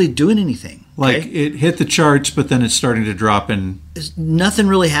 It's not really doing anything. Like, okay? it hit the charts, but then it's starting to drop in. There's nothing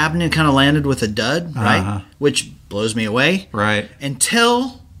really happening. It kind of landed with a dud, right? Uh-huh. Which blows me away. Right.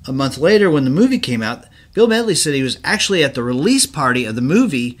 Until a month later when the movie came out, Bill Medley said he was actually at the release party of the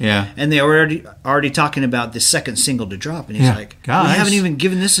movie. Yeah. And they were already talking about the second single to drop. And he's Yeah. like, Guys. we haven't even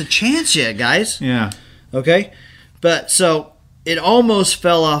given this a chance yet, guys. Yeah. Okay? But so it almost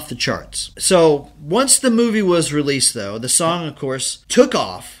fell off the charts. So once the movie was released, though, the song, of course, took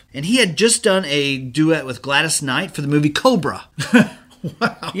off. And he had just done a duet with Gladys Knight for the movie Cobra.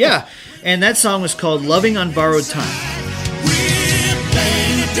 Wow. Yeah. And that song was called Loving on Borrowed Time. We're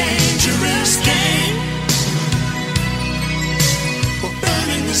playing a dangerous game. We're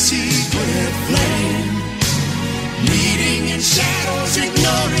burning the secret flame. Meeting in shadows,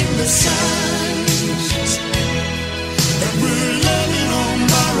 ignoring the signs. That we're loving on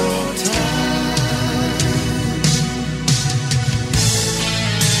borrowed time.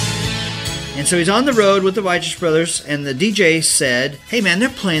 And so he's on the road with the Righteous Brothers, and the DJ said, hey man, they're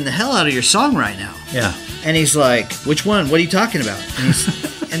playing the hell out of your song right now. Yeah. And he's like, which one? What are you talking about? And,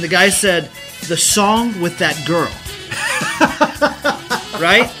 and the guy said, the song with that girl.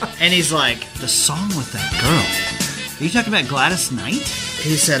 Right? And he's like, the song with that girl? Are you talking about Gladys Knight?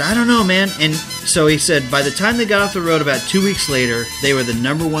 He said, I don't know, man. And so he said, by the time they got off the road about 2 weeks later, they were the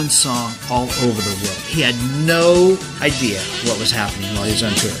 #1 song all over the world. He had no idea what was happening while he was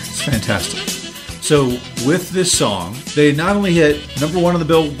on tour. It's fantastic. So with this song, they not only hit #1 on the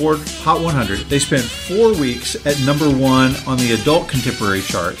Billboard Hot 100, they spent 4 weeks at #1 on the Adult Contemporary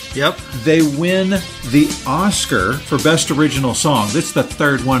chart. Yep. They win the Oscar for Best Original Song. This is the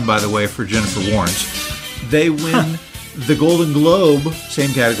third one, by the way, for Jennifer Warnes. They win the Golden Globe, same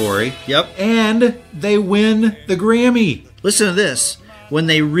category. Yep. And they win the Grammy. Listen to this. When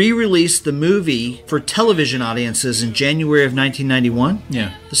they re-released the movie for television audiences in January of 1991,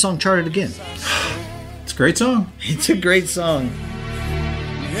 Yeah. the song charted again. It's a great song. It's a great song.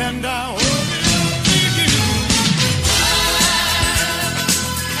 And I hope it'll take you.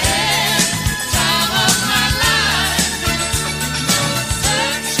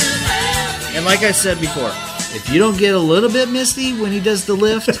 And like I said before, if you don't get a little bit misty when he does the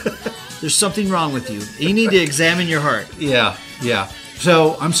lift, there's something wrong with you. You need to examine your heart. Yeah, yeah.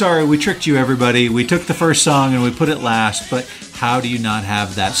 So, I'm sorry, we tricked you, everybody. We took the first song and we put it last, but how do you not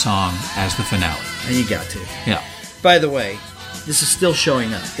have that song as the finale? And you got to. Yeah. By the way, this is still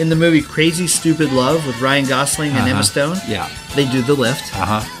showing up. In the movie Crazy Stupid Love with Ryan Gosling and Emma Stone, Yeah. they do The Lift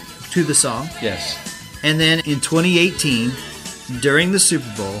Uh-huh. to the song. Yes. And then in 2018, during the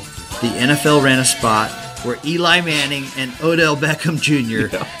Super Bowl, the NFL ran a spot where Eli Manning and Odell Beckham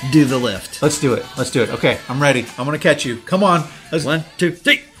Jr. do The Lift. Let's do it. Let's do it. Okay, I'm ready. I'm going to catch you. Come on. Let's... 1, 2,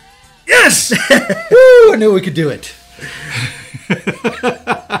 3. Yes! Woo! I knew we could do it.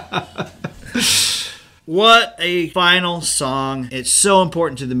 What a final song. It's so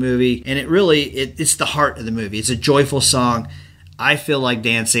important to the movie, and it's the heart of the movie. It's a joyful song. I feel like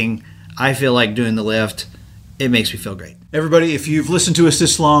dancing. I feel like doing the lift. It makes me feel great. Everybody, if you've listened to us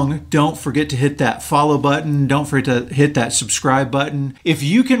this long, don't forget to hit that follow button. Don't forget to hit that subscribe button. If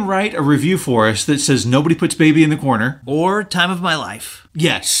you can write a review for us that says nobody puts baby in the corner, Or Time of My Life.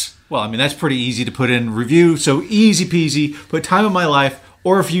 yes. Well, I mean, that's pretty easy to put in review. So easy peasy. Put time of my life.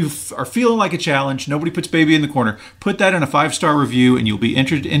 Or if you are feeling like a challenge, nobody puts baby in the corner, put that in a 5-star review and you'll be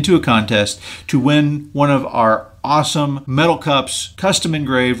entered into a contest to win one of our awesome metal cups, custom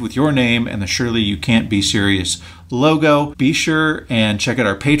engraved with your name and the Surely You Can't Be Serious logo. Be sure and check out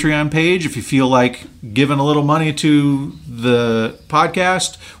our Patreon page if you feel like giving a little money to the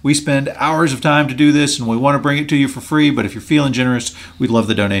podcast. We spend hours of time to do this and we want to bring it to you for free, but if you're feeling generous, we'd love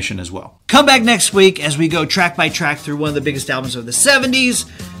the donation as well. Come back next week as we go track by track through one of the biggest albums of the 70s,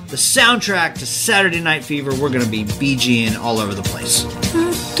 the soundtrack to Saturday Night Fever. We're going to be BGing all over the place.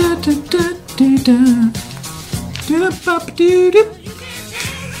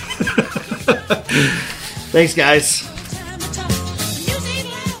 Thanks, guys.